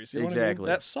playoff series. You know what I mean?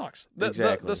 That sucks.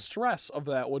 The stress of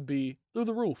that would be through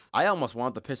the roof. I almost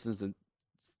want the Pistons to.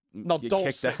 No,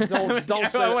 don't say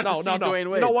Dwayne Wade.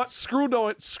 You know what? Screw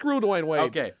Dwayne Wade.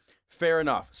 Okay, fair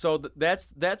enough. So that's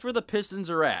where the Pistons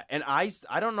are at, and I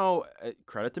don't know.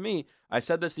 Credit to me. I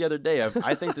said this the other day.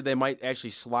 I think that they might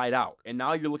actually slide out, and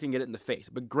now you're looking at it in the face.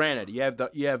 But granted, you have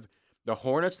the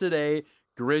Hornets today,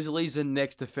 Grizzlies, and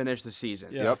Knicks to finish the season.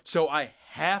 Yeah. Yep. So I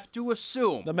have to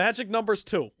assume the magic number's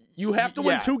 2. You have to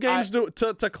win 2 games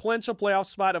to clinch a playoff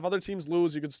spot. If other teams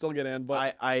lose, you can still get in.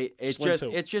 But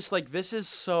it's just like, this is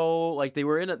so like they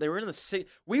were in the 6th.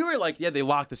 We were like, they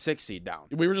locked the 6th seed down.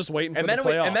 We were just waiting for the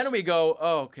playoffs. And then we go,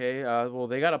 okay, well,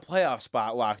 they got a playoff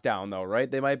spot locked down though,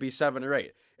 right? They might be 7 or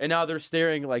 8, and now they're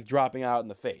staring like dropping out in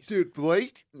the face. Dude,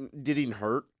 Blake getting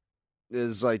hurt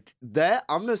is like that.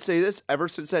 I'm gonna say this: ever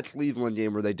since that Cleveland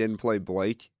game where they didn't play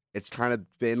Blake, it's kind of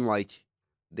been like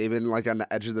they've been like on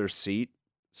the edge of their seat.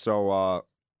 So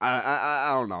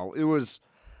I don't know. It was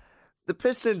the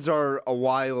Pistons are a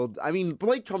wild. I mean,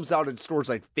 Blake comes out and scores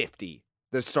like 50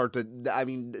 to start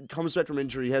comes back from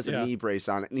injury, he has a knee brace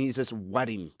on it, and he's just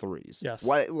wetting threes. Yes,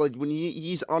 like when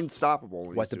he's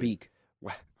unstoppable. Wet the beak.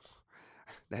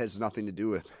 That has nothing to do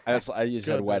with. I just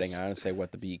said wedding. I want to say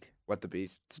wet the beak. Wet the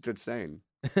beak. It's a good saying.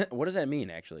 What does that mean,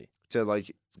 actually? To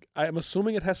like, I'm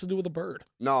assuming it has to do with a bird.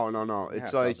 No.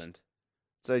 It's like. Doesn't.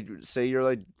 It's like, say you're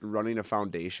like running a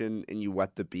foundation and you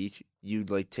wet the beak,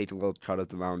 you'd like take a little cut of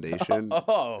the foundation.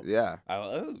 Oh, yeah.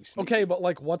 Okay, but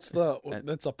like,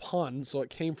 that's a pun, so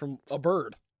it came from a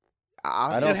bird.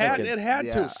 I don't think it had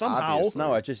to somehow. Obviously.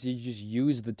 No, you just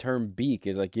use the term beak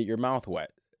as like get your mouth wet.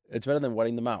 It's better than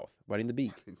wetting the mouth, wetting the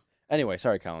beak. Anyway,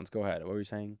 sorry, Collins. Go ahead. What were you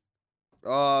saying?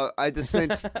 I just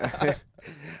think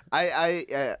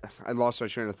I lost my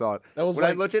train of thought.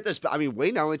 I looked at this, I mean,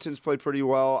 Wayne Ellington's played pretty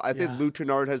well. I think Luke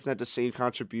Kennard hasn't had the same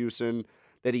contribution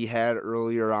that he had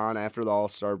earlier on after the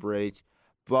All-Star break,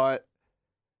 but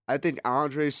I think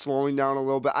Andre's slowing down a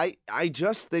little bit. I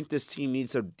just think this team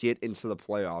needs to get into the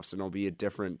playoffs, and it'll be a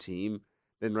different team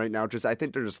than right now. I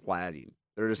think they're just lagging.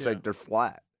 They're just like they're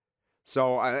flat.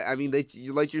 So I mean,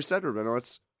 like you said,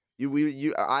 Rubino,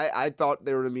 I thought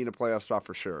they were going to be in a playoff spot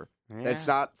for sure. Yeah. It's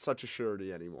not such a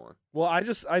surety anymore. Well,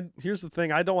 here's the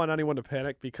thing. I don't want anyone to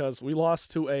panic because we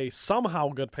lost to a somehow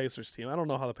good Pacers team. I don't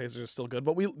know how the Pacers are still good,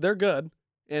 but they're good,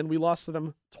 and we lost to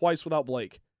them twice without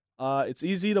Blake. It's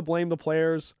easy to blame the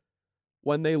players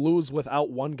when they lose without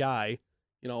one guy.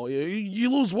 You know, you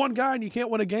lose one guy and you can't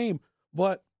win a game.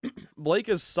 But Blake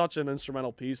is such an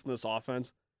instrumental piece in this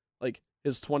offense. Like,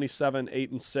 his 27,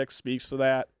 8, and 6 speaks to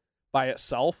that by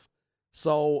itself.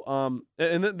 So,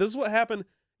 and this is what happened.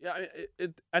 Yeah,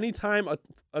 anytime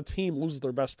a team loses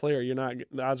their best player,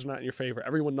 the odds are not in your favor.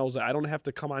 Everyone knows that. I don't have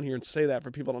to come on here and say that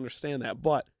for people to understand that.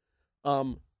 But,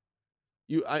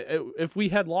 if we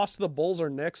had lost to the Bulls or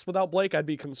Knicks without Blake, I'd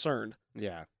be concerned.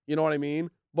 Yeah. You know what I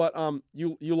mean? But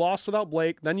you lost without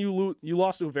Blake. Then you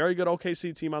lost to a very good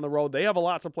OKC team on the road. They have a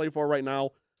lot to play for right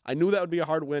now. I knew that would be a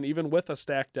hard win, even with a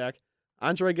stacked deck.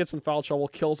 Andre gets in foul trouble,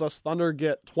 kills us. Thunder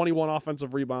get 21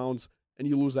 offensive rebounds, and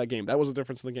you lose that game. That was the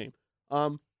difference in the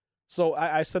game. So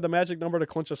I said the magic number to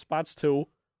clinch the spots too.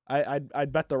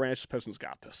 I'd bet the Ranch Pistons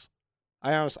got this.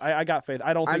 I got faith.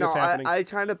 I don't think it's happening. I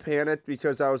kind of panicked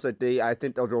because I was like, I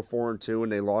think they'll go 4-2,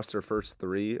 and they lost their first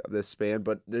 3 of this span.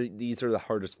 But these are the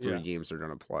hardest 3 games they're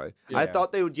going to play. Yeah. I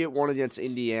thought they would get one against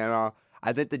Indiana.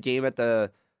 I think the game at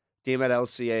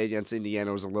LCA against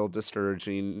Indiana was a little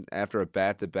discouraging. After a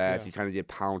back-to-back, you kind of get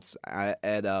pounced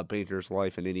at Bankers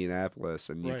Life in Indianapolis,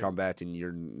 and you come back and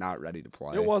you're not ready to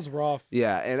play. It was rough.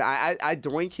 Yeah, and I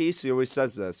Dwayne Casey always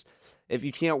says this: if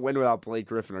you can't win without Blake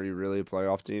Griffin, are you really a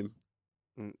playoff team?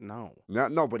 No,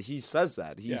 but he says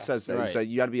that. He says that. Right. He said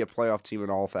you got to be a playoff team in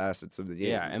all facets of the game.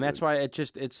 Yeah, and that's why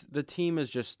it's the team is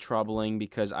just troubling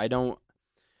because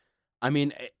I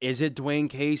mean, is it Dwayne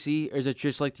Casey or is it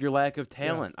just like your lack of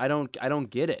talent? Yeah. I don't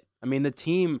get it. I mean, the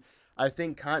team, I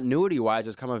think continuity wise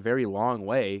has come a very long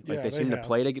way. Like they seem to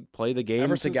play the game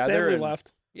ever since together. Stanley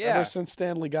left. Yeah, ever since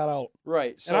Stanley got out.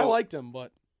 Right. So, and I liked him,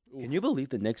 but. Can you believe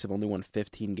the Knicks have only won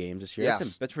 15 games this year?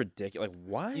 Yes. That's ridiculous. Like,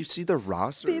 what? You see the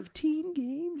roster? 15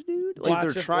 games, dude? Like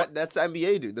they're trying. That's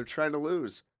NBA, dude. They're trying to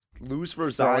lose. Lose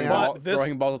for Zion.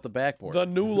 Throwing balls at the backboard. The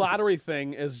new lottery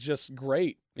thing is just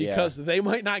great because they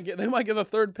might get the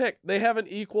third pick. They have an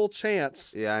equal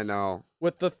chance. Yeah, I know.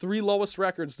 With the 3 lowest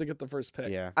records to get the first pick.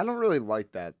 Yeah. I don't really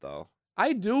like that though.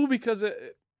 I do because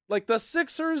like the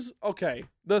Sixers,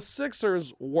 the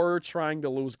Sixers were trying to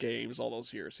lose games all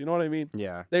those years. You know what I mean?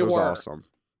 Yeah. It was awesome.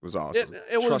 It was awesome.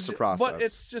 It was, trust the process. But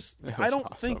it's just, I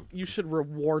don't think you should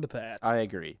reward that. I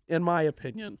agree. In my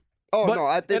opinion. Oh, but no.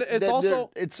 I think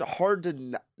it's hard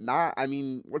to not, I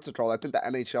mean, what's it called? I think the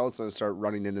NHL is going to start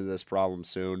running into this problem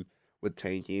soon with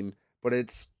tanking. But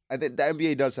I think the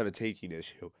NBA does have a tanking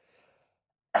issue.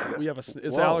 We have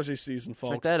it's allergy season,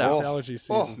 folks. Check that out. It's allergy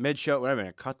season. Mid-show, wait a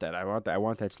minute, cut that. I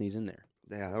want that sneeze in there.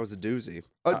 Yeah, that was a doozy.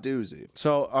 Doozy.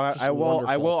 So I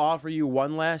will offer you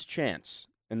one last chance,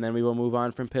 and then we will move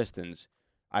on from Pistons.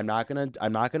 I'm not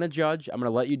gonna judge. I'm gonna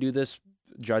let you do this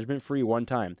judgment free one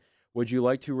time. Would you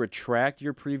like to retract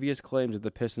your previous claims that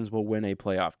the Pistons will win a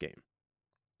playoff game?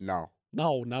 No,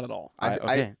 not at all.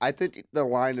 I think the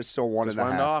line is still 1.5. Just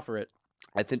wanted to offer it.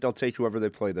 I think they'll take whoever they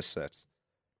play the 6.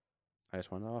 I just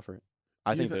wanted to offer it.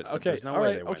 I think that there's no all way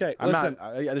right, they win. Okay, listen.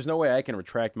 There's no way I can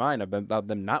retract mine about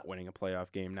them not winning a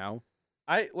playoff game now.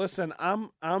 I'm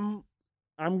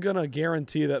gonna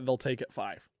guarantee that they'll take it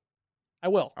 5. I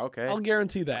will. Okay. I'll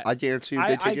guarantee that. I guarantee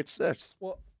they take it 6.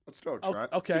 Well, let's go,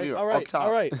 Trent. Okay. All right. Up top.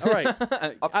 All right.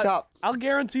 Up top. I'll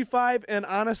guarantee 5, and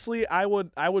honestly, I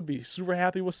would be super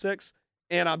happy with 6.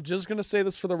 And I'm just going to say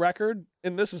this for the record,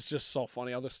 and this is just so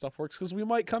funny how this stuff works, because we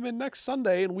might come in next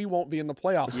Sunday and we won't be in the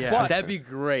playoffs. Yeah, but that'd be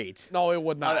great. No, it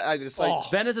would not. I just like...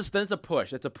 Then it's a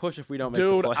push. It's a push if we don't make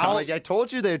Dude, the playoffs. I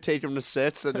told you they'd take him to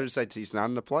 6, and they're just like, he's not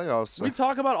in the playoffs. So. We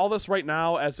talk about all this right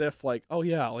now as if, like, oh,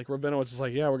 yeah, like Rabinowitz is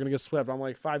like, yeah, we're going to get swept. I'm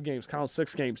like, 5 games, count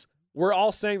 6 games. We're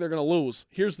all saying they're going to lose.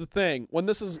 Here's the thing. When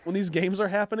these games are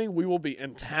happening, we will be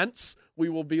intense. We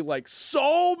will be like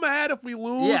so mad if we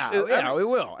lose. Yeah, we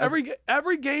will.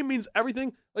 Every game means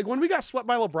everything. Like when we got swept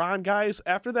by LeBron, guys,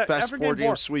 after that best after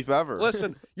 4-game sweep ever.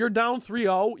 Listen, you're down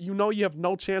 3-0, you know you have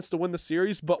no chance to win the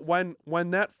series, but when we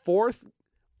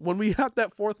got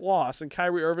that 4th loss and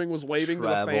Kyrie Irving was waving to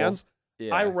the fans,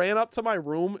 I ran up to my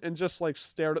room and just like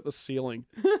stared at the ceiling.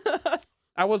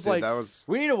 I was like,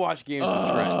 we need to watch games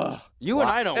with Trent. You and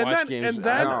I don't watch games. And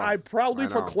then I proudly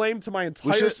proclaimed to my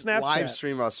entire Snapchat. Live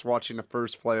stream us watching the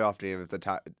first playoff game if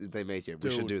they make it.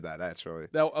 We should do that, actually.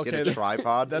 Get a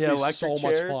tripod. That'd be so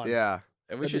much fun. Yeah.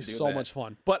 We should do so much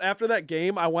fun. But after that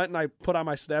game, I went and I put on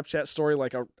my Snapchat story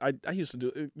like I used to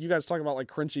do. You guys talking about like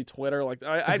cringy Twitter. Like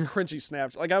I had cringy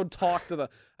snaps. Like I would talk to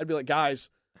I'd be like, guys,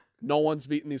 no one's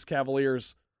beating these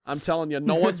Cavaliers. I'm telling you,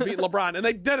 no one's beating LeBron. And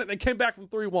they didn't. They came back from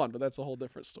 3-1, but that's a whole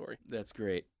different story. That's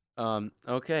great.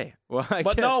 Okay. Well,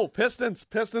 no, Pistons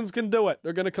can do it.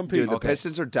 They're going to compete. Dude, the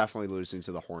Pistons are definitely losing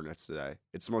to the Hornets today.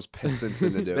 It's the most Pistons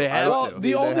thing to do. They have to.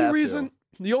 The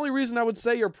only reason I would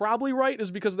say you're probably right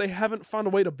is because they haven't found a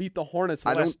way to beat the Hornets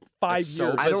in the last 5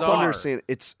 years. I don't understand.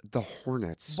 It's the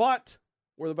Hornets. But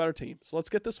we're the better team. So let's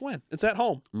get this win. It's at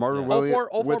home. Marvin Williams.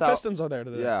 All four Pistons are there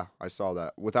today. Yeah, I saw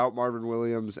that. Without Marvin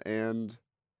Williams and...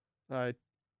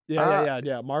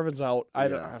 Yeah. Marvin's out.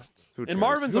 Who cares? And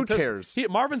Marvin's Who cares?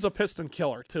 Marvin's a piston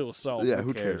killer too. So Yeah,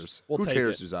 who cares? We'll who take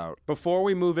cares it. who's out? Before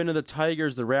we move into the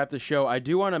Tigers to wrap the show, I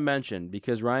do want to mention,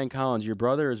 because Ryan Collins, your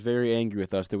brother, is very angry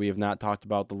with us that we have not talked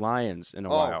about the Lions in a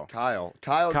while. Kyle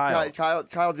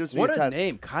just what a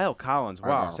name, Kyle Collins.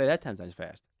 Wow, say that 10 times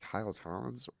fast. Kyle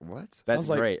Collins? What? That's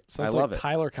great. Sounds I love like it.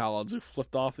 Tyler Collins, who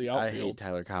flipped off the outfield. I hate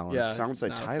Tyler Collins. Yeah, sounds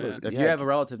like Tyler. If you have a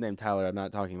relative named Tyler, I'm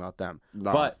not talking about them.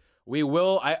 No. But we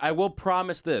will. I will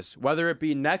promise this: whether it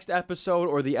be next episode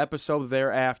or the episode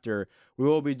thereafter, we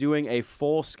will be doing a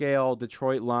full-scale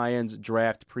Detroit Lions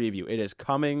draft preview. It is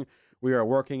coming. We are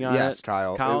working on it. Yes,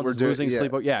 Kyle. Collins is losing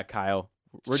sleep. Yeah, Kyle.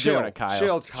 We're doing it, Kyle.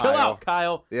 Chill out,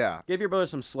 Kyle. Yeah. Give your brother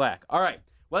some slack. All right.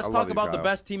 Let's talk about the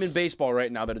best team in baseball right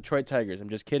now, the Detroit Tigers. I'm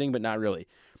just kidding, but not really.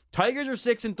 Tigers are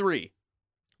 6-3.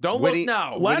 Don't look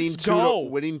now. Let's go.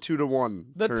 Winning 2-1.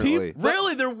 The currently. team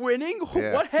Really? They're winning?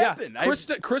 Yeah. What happened?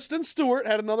 Kristen Stewart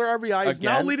had another RBI. He's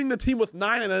now leading the team with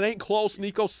 9, and it ain't close.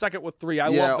 Nico's second with 3. I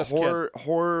love this kid.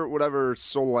 Whatever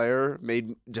Soler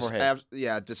made just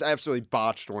absolutely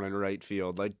botched one in right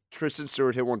field. Like Tristan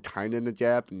Stewart hit one kind of in the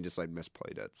gap and just like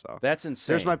misplayed it. So that's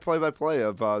insane. There's my play-by-play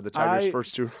of the Tigers'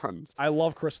 first 2 runs. I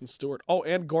love Kristen Stewart. Oh,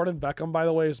 and Gordon Beckham, by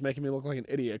the way, is making me look like an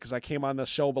idiot because I came on this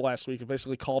show last week and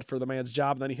basically called for the man's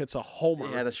job, and then he hits a homer.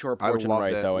 He had a short porch to the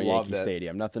right, though, at Yankee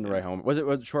Stadium. Nothing to right home. Was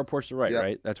it short porch to the right,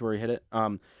 right? That's where he hit it?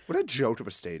 What a joke of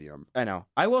a stadium. I know.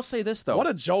 I will say this, though. What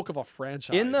a joke of a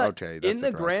franchise. In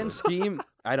the grand scheme,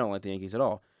 I don't like the Yankees at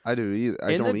all. I do either.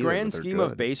 In the grand scheme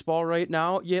of baseball right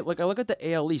now, I look at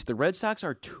the AL East. The Red Sox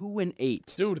are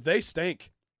 2-8. Dude, they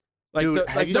stink. They're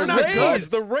not Rays.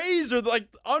 The Rays are like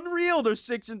unreal. They're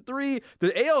 6-3.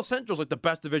 The AL Central is like the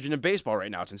best division in baseball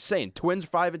right now. It's insane. Twins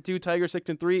 5-2, Tigers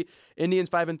 6-3, Indians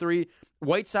 5-3.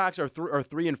 White Sox are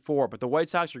 3-4, but the White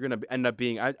Sox are going to end up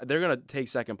being. They're going to take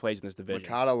second place in this division.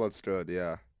 Mercado looks good.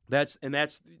 Yeah. That's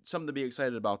something to be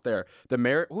excited about there.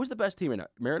 Who's the best team in it?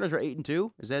 Mariners are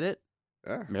 8-2. Is that it?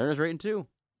 Yeah. Mariners are 8-2.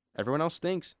 Everyone else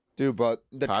stinks. Dude, but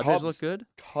the Padres look good.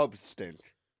 Cubs stink.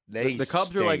 The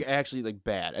Cubs are actually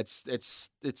bad.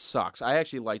 It sucks. I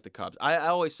actually like the Cubs. I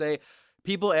always say,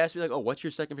 people ask me like, "Oh, what's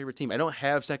your second favorite team?" I don't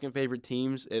have second favorite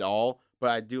teams at all, but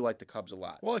I do like the Cubs a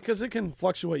lot. Well, because it can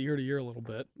fluctuate year to year a little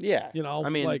bit. Yeah, I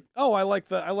mean, I like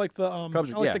the Cubs. I like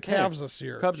the Cavs this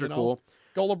year. Cubs are cool.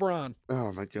 Go LeBron.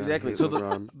 Oh my god. Exactly. So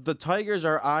the Tigers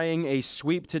are eyeing a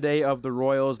sweep today of the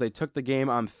Royals. They took the game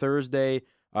on Thursday,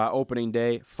 opening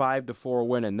day, 5-4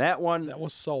 win in that one. That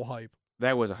was so hype.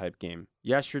 That was a hype game.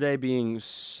 Yesterday being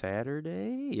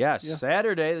Saturday? Yes, yeah.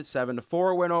 Saturday, the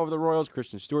 7-4 win over the Royals.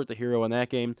 Kristen Stewart, the hero in that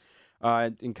game.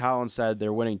 And Collins said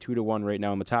they're winning 2-1 right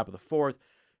now in the top of the 4th,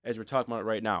 as we're talking about it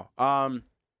right now.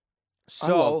 I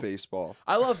love baseball.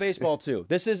 I love baseball, too.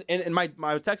 This is, and I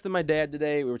texted my dad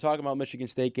today. We were talking about Michigan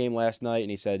State game last night, and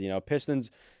he said,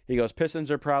 Pistons. He goes, Pistons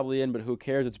are probably in, but who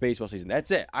cares? It's baseball season. That's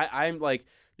it. I'm like,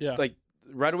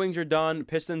 Red Wings are done.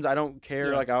 Pistons, I don't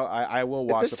care. Yeah. I will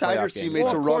watch. If this Tigers team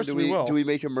makes a run, do we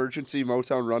make emergency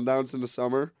Motown rundowns in the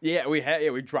summer? Yeah, we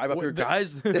drive up here,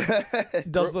 guys.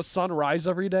 Does the sun rise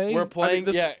every day? We're playing.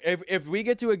 If we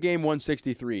get to a game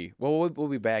 163, we'll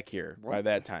be back here by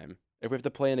that time. If we have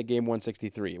to play in a game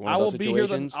 163, I will be here.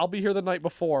 I'll be here the night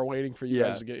before, waiting for you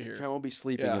guys to get here. I won't be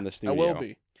sleeping in the studio. I will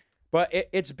be. But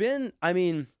it's been. I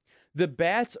mean. The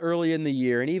bats early in the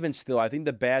year, and even still, I think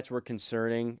the bats were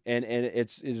concerning. And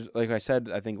it's like I said,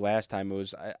 I think last time it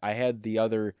was I had the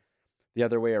other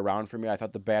way around for me. I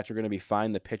thought the bats were going to be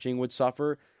fine. The pitching would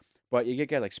suffer. But you get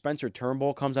guys like Spencer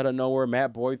Turnbull comes out of nowhere.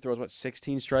 Matt Boyd throws,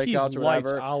 16 strikeouts or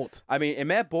whatever. Out. I mean, and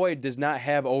Matt Boyd does not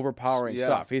have overpowering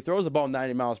stuff. He throws the ball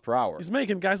 90 miles per hour. He's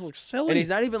making guys look silly. And he's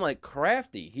not even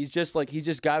crafty. He's just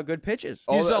got good pitches.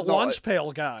 He's a lunch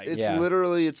pail guy. It's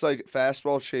literally, it's like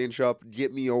fastball, changeup,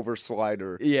 get me over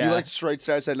slider. Yeah. He likes strike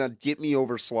side, now get me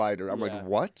over slider. I'm like,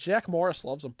 what? Jack Morris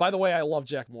loves him. By the way, I love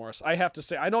Jack Morris. I have to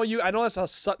say, I know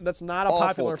that's not a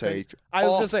popular opinion. I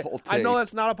was going to say, I know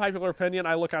that's not a popular opinion.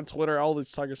 I look on Twitter, all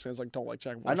these Tigers fans don't like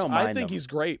Jack Morris. I think he's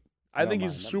great. I think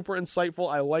he's super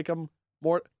insightful. I like him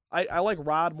more. I like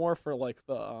Rod more for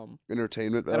the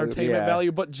entertainment value.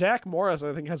 value. But Jack Morris,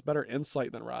 I think, has better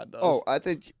insight than Rod does. Oh, I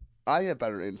think I have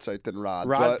better insight than Rod.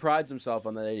 Rod prides himself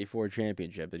on that '84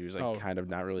 championship that he was kind of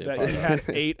not really a part of. He had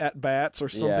 8 at bats or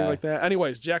something like that.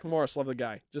 Anyways, Jack Morris, love the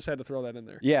guy. Just had to throw that in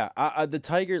there. Yeah, the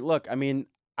Tiger. Look, I mean,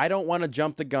 I don't want to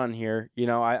jump the gun here.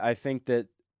 I think that.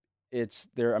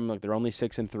 They're only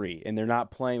 6-3, and they're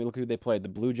not playing. Look who they played. The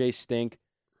Blue Jays stink,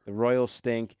 the Royals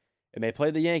stink, and they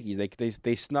played the Yankees.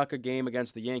 They snuck a game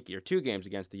against the Yankees, or 2 games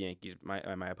against the Yankees. My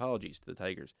apologies to the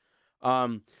Tigers.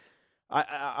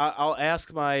 I'll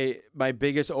ask my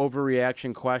biggest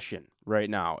overreaction question right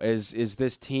now. Is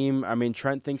this team? I mean,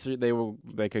 Trent thinks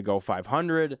they could go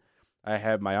 500. I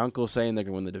have my uncle saying they're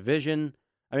going to win the division.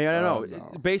 I mean, I don't know.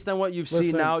 No. Based on what you've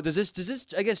seen now, does this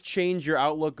I guess change your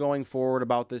outlook going forward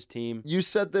about this team? You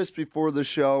said this before the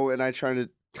show, and I tried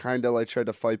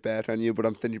to fight back on you, but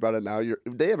I'm thinking about it now.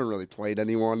 They haven't really played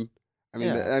anyone. I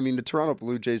mean, the Toronto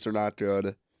Blue Jays are not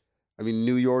good. I mean,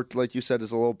 New York, like you said,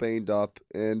 is a little banged up,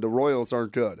 and the Royals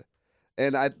aren't good.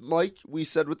 And like we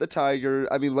said with the Tiger,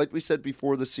 I mean, like we said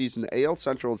before the season, AL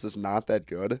Central is just not that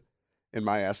good, in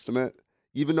my estimate.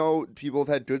 Even though people have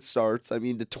had good starts, I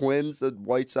mean, the Twins, the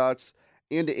White Sox,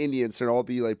 and the Indians can all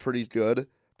be like pretty good.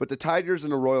 But the Tigers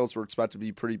and the Royals were expected to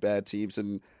be pretty bad teams,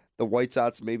 and the White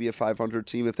Sox maybe a 500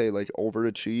 team if they like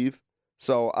overachieve.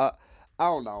 So I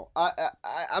don't know.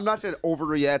 I'm not gonna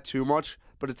overreact too much,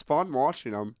 but it's fun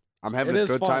watching them. I'm having a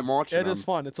good time watching them. It is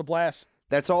fun. It's a blast.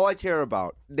 That's all I care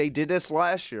about. They did this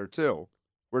last year too.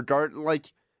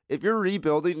 If you're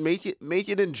rebuilding, make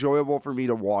it enjoyable for me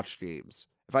to watch games.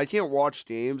 If I can't watch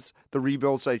games, the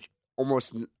rebuild's like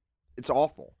it's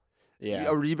awful. Yeah,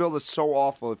 a rebuild is so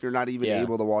awful if you're not even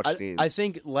able to watch games. I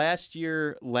think last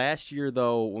year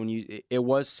though, it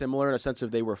was similar in a sense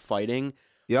of they were fighting.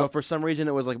 Yeah, but for some reason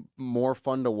it was like more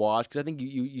fun to watch because I think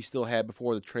you still had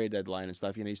before the trade deadline and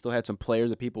stuff. You still had some players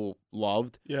that people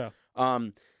loved. Yeah.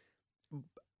 I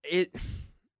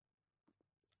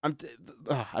don't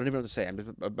even know what to say.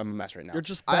 I'm a mess right now. You're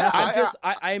just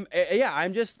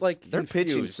I'm just like their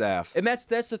pitching staff, and that's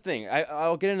the thing.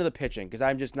 I'll get into the pitching because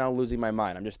I'm just now losing my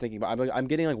mind. I'm just thinking about. I'm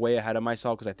getting like way ahead of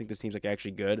myself because I think this team's like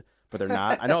actually good, but they're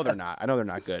not. I know they're not. I know they're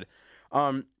not good.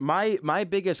 My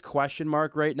biggest question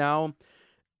mark right now.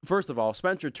 First of all,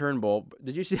 Spencer Turnbull.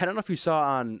 Did you see? I don't know if you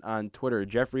saw on Twitter.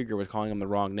 Jeff Rieger was calling him the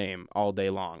wrong name all day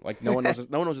long. Like no one knows.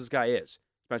 No one knows who this guy is.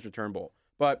 Spencer Turnbull.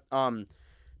 But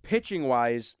pitching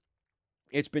wise,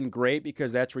 it's been great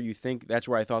because that's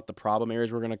where I thought the problem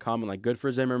areas were going to come. And like good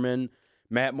for Zimmerman.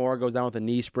 Matt Moore goes down with a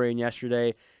knee sprain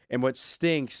yesterday. And what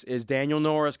stinks is Daniel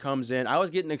Norris comes in. I was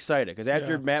getting excited because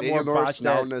after Matt Daniel Moore Norris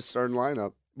now in the starting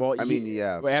lineup. Well,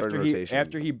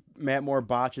 after Matt Moore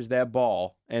botches that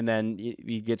ball and then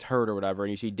he gets hurt or whatever,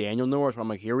 and you see Daniel Norris, I'm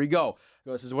like, here we go.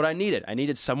 This is what I needed. I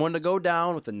needed someone to go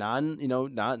down with a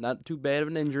not too bad of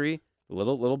an injury, a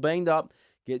little banged up.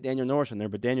 Get Daniel Norris in there,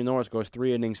 but Daniel Norris goes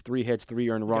 3 innings, 3 hits, 3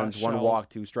 earned runs, 1 walk,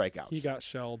 2 strikeouts. He got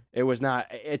shelled. It was not.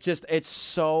 It's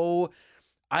so.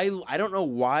 I don't know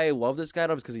why I love this guy.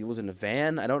 It's because he lives in a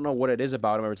van. I don't know what it is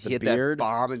about him. Or it's the beard. That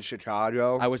bomb in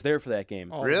Chicago. I was there for that game.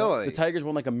 Oh, really? The Tigers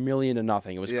won like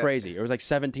 1,000,000-0. It was crazy. It was like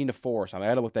 17-4 or something. I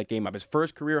had to look that game up. His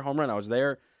first career home run. I was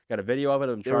there. Got a video of it.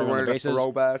 I'm trying on the bases.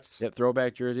 Throwbacks. Yep,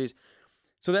 throwback jerseys.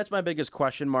 So that's my biggest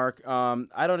question mark.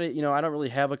 I don't really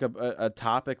have like a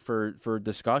topic for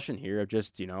discussion here. Of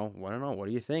just I don't know. What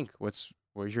do you think?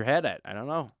 Where's your head at? I don't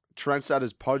know. Trent's got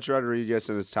his Pudge Rodriguez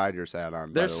and his Tigers hat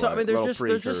on. There's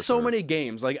just so many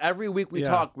games. Like every week we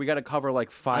talk, we got to cover like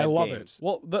 5 games. I love it.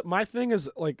 Well, my thing is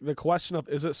like the question of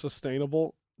is it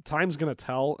sustainable? Time's gonna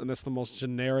tell, and that's the most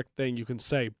generic thing you can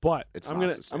say. But I'm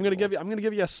gonna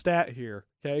give you a stat here.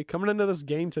 Okay, coming into this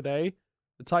game today,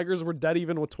 the Tigers were dead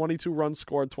even with 22 runs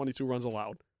scored, 22 runs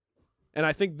allowed, and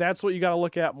I think that's what you got to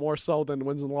look at more so than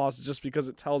wins and losses, just because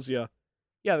it tells you,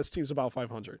 this team's about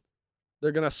 500.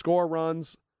 They're gonna score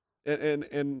runs.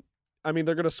 And I mean,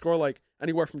 they're going to score like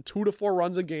anywhere from 2 to 4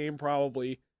 runs a game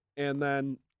probably, and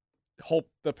then hope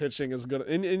the pitching is good.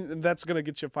 And that's going to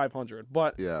get you 500.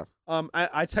 But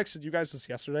I texted you guys this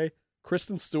yesterday.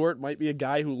 Kristen Stewart might be a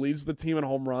guy who leads the team in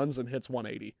home runs and hits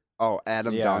 180. Oh,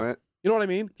 Adam Dunnett. You know what I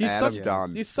mean? He's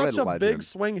such a big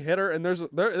swing hitter, and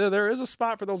there is a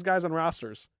spot for those guys on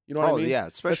rosters. You know what I mean? Oh, yeah,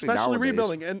 especially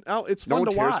rebuilding. And now it's fun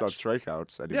to watch. No one cares about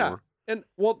strikeouts anymore. Yeah. And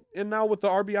now with the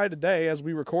RBI today, as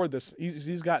we record this,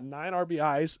 he's got 9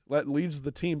 RBIs. That leads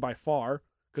the team by far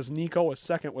because Nico is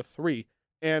second with 3,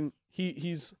 and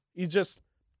he's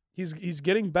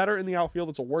getting better in the outfield.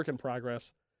 It's a work in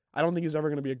progress. I don't think he's ever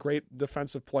going to be a great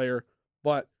defensive player,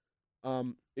 but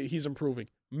he's improving.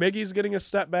 Miggy's getting a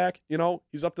step back.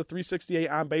 He's up to 368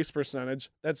 on base percentage.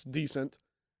 That's decent,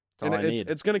 and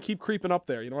it's going to keep creeping up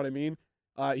there. You know what I mean?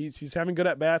 He's having good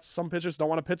at bats. Some pitchers don't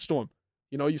want to pitch to him.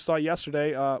 You saw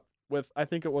yesterday with, I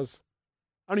think it was,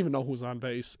 I don't even know who's on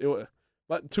base.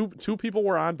 But two people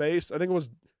were on base. I think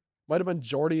might have been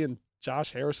Jordy and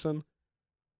Josh Harrison.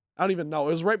 I don't even know.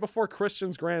 It was right before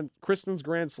Kristen's grand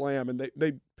slam, and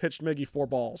they pitched Miggy 4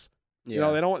 balls.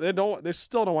 Yeah. They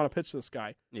still don't want to pitch this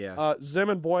guy. Yeah. Zim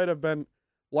and Boyd have been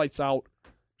lights out.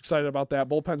 Excited about that.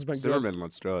 Bullpen's been Zimmerman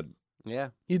looks good. Yeah.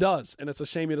 He does, and it's a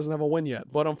shame he doesn't have a win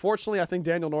yet. But unfortunately, I think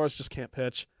Daniel Norris just can't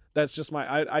pitch. That's just my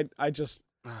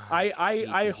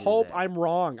I hope I'm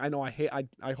wrong. I know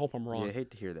I hope I'm wrong. Yeah, I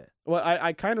hate to hear that. Well,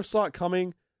 I kind of saw it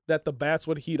coming that the bats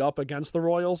would heat up against the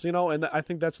Royals, and I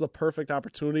think that's the perfect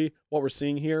opportunity. What we're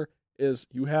seeing here is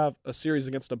you have a series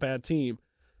against a bad team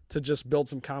to just build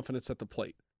some confidence at the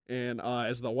plate. And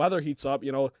as the weather heats up,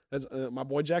 as my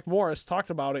boy Jack Morris talked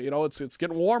about it, it's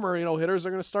getting warmer, hitters are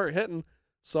going to start hitting.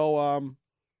 So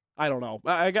I don't know.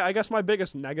 I guess my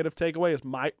biggest negative takeaway is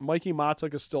Mikey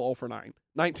Matuk is still 0 for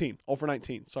 19.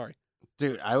 Sorry.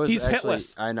 Dude, he's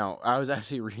hitless. I know. I was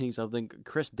actually reading something.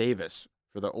 Chris Davis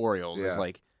for the Orioles is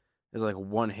like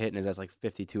one hit and that's like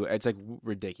 52. It's like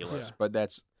ridiculous. Yeah. But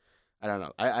that's, I don't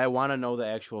know. I want to know the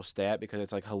actual stat because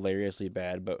it's like hilariously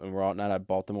bad. But we're not a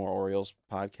Baltimore Orioles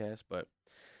podcast. But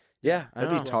yeah, it'd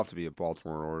be tough to be a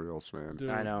Baltimore Orioles fan. Dude.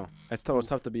 I know. It's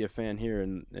tough to be a fan here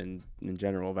in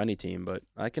general of any team. But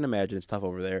I can imagine it's tough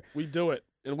over there. We do it.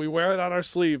 And we wear it on our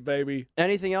sleeve, baby.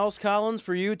 Anything else, Collins,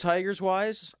 for you,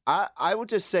 Tigers-wise? I would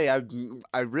just say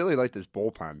I really like this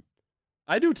bullpen.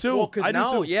 I do too. Well, because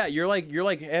now, yeah, you're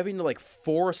like having to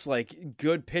force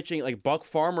good pitching. Like Buck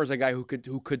Farmer's a guy who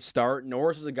could start.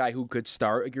 Norris is a guy who could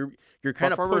start. Like you're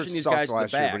kind of pushing these guys to the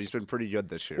back. But he's been pretty good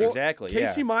this year. Well, exactly.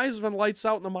 Casey Mize has been lights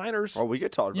out in the minors. Oh, we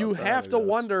could talk about that. You have to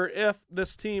wonder if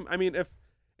this team. I mean, if.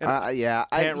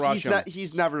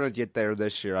 He's never gonna get there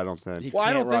this year. I don't think. Well,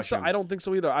 I don't think so. I don't think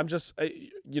so either. I'm just,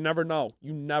 you never know.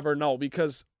 You never know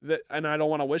because, and I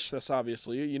don't want to wish this.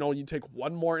 Obviously, you take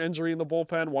one more injury in the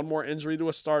bullpen, one more injury to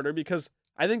a starter, because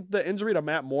I think the injury to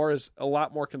Matt Moore is a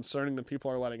lot more concerning than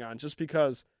people are letting on. Just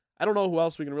because I don't know who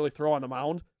else we can really throw on the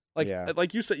mound.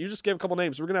 Like you said, you just gave a couple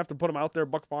names. We're gonna have to put them out there.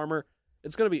 Buck Farmer.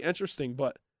 It's gonna be interesting,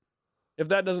 but if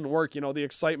that doesn't work, the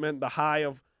excitement, the high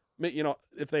of.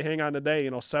 If they hang on today,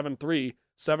 7-3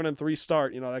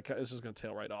 start, that is just going to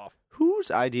tail right off.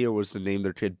 Whose idea was to name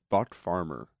their kid Buck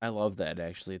Farmer? I love that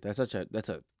actually. That's a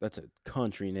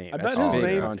country name. I bet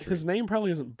his name probably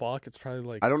isn't Buck. It's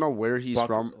probably I don't know where he's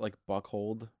from. Like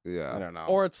Buckhold. Yeah, I don't know.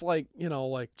 Or it's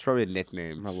it's probably a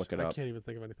nickname. I'm gonna look it up. I can't even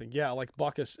think of anything. Yeah, like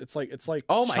Buckish. It's like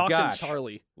oh my Chuck gosh, and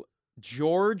Charlie.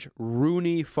 George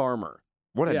Rooney Farmer.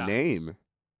 What a name!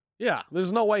 Yeah,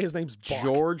 there's no way his name's Buck.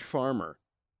 George Farmer.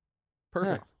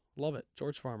 Perfect. Yeah. Love it.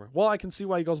 George Farmer. Well, I can see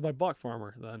why he goes by Buck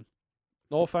Farmer then.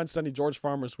 No offense to any George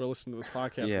Farmers who are listening to this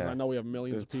podcast because I know we have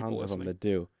millions of people listening. Tons of them that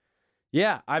do.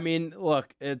 Yeah, I mean,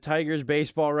 look, Tigers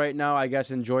baseball right now, I guess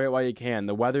enjoy it while you can.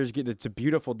 The weather's it's a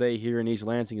beautiful day here in East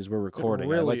Lansing as we're recording.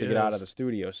 Really I'd like to get out of the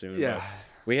studio soon. Yeah.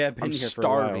 We have been here for a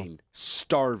while.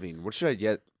 Starving. What should I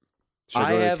get? Should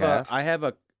I go to the calf?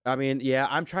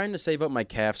 I'm trying to save up my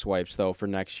calf swipes, though, for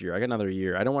next year. I got another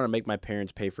year. I don't want to make my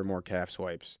parents pay for more calf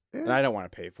swipes. And I don't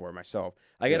want to pay for it myself.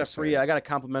 I got I got a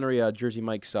complimentary Jersey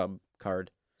Mike sub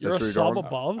card. You're a sub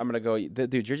above? I'm going to go,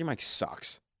 dude, Jersey Mike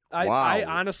sucks. I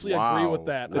honestly agree with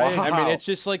that. Wow. I mean, it's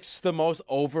just the most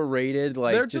overrated,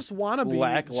 they're just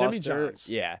wannabe Jimmy John's.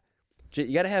 Yeah.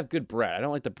 You got to have good bread. I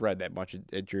don't like the bread that much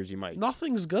at Jersey Mike's.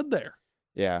 Nothing's good there.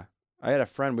 Yeah. I had a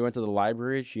friend. We went to the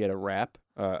library. She had a wrap,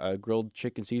 a grilled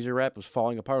chicken Caesar wrap. It was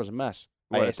falling apart. It was a mess.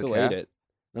 I still ate it.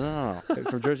 No.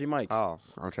 From Jersey Mike's. Oh,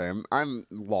 okay. I'm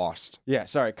lost. Yeah,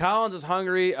 sorry. Collins is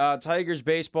hungry. Tigers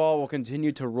baseball will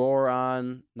continue to roar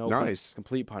on. No, nice.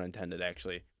 Complete pun intended,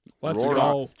 actually. Let's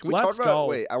go. Can we talk about?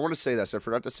 Wait, I want to say this. I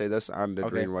forgot to say this on the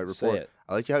Green and White Report. Say it.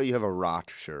 I like how you have a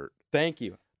Rock shirt. Thank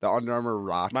you. The Under Armour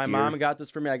Rock. My mom got this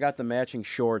for me. I got the matching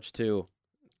shorts too.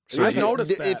 So I've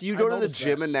noticed that. If you go to the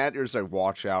gym and you're just like,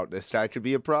 watch out, this guy could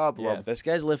be a problem. Yeah, this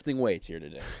guy's lifting weights here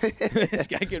today. This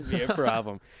guy could be a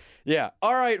problem. Yeah.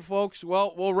 All right, folks.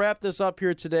 Well, we'll wrap this up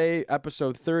here today.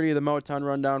 Episode 30 of the Motown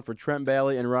Rundown for Trent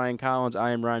Bailey and Ryan Collins.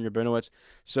 I am Ryan Rabinowitz.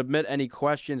 Submit any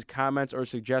questions, comments, or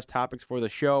suggest topics for the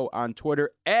show on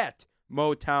Twitter at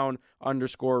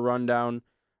Motown_Rundown.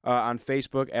 On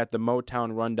Facebook at the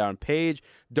Motown Rundown page.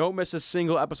 Don't miss a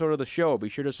single episode of the show. Be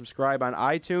sure to subscribe on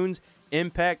iTunes,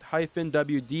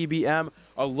 Impact-WDBM.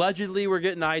 Allegedly, we're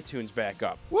getting iTunes back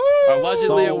up. Woo!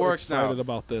 Allegedly, it works now. I'm excited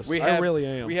about this. I really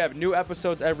am. We have new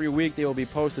episodes every week. They will be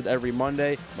posted every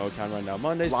Monday. Motown Rundown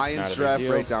Mondays. Lions Draft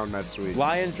Breakdown next week.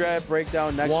 Lions Draft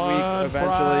Breakdown next week, eventually.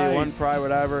 Pride. One Pride,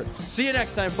 whatever. See you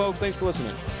next time, folks. Thanks for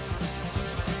listening.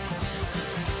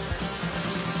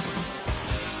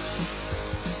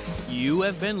 You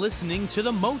have been listening to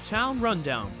the Motown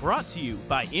Rundown, brought to you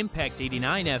by Impact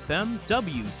 89 FM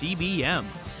WDBM.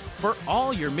 For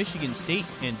all your Michigan State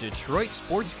and Detroit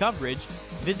sports coverage,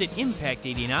 visit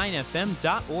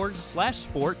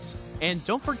impact89fm.org/sports, and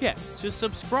don't forget to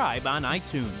subscribe on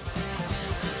iTunes.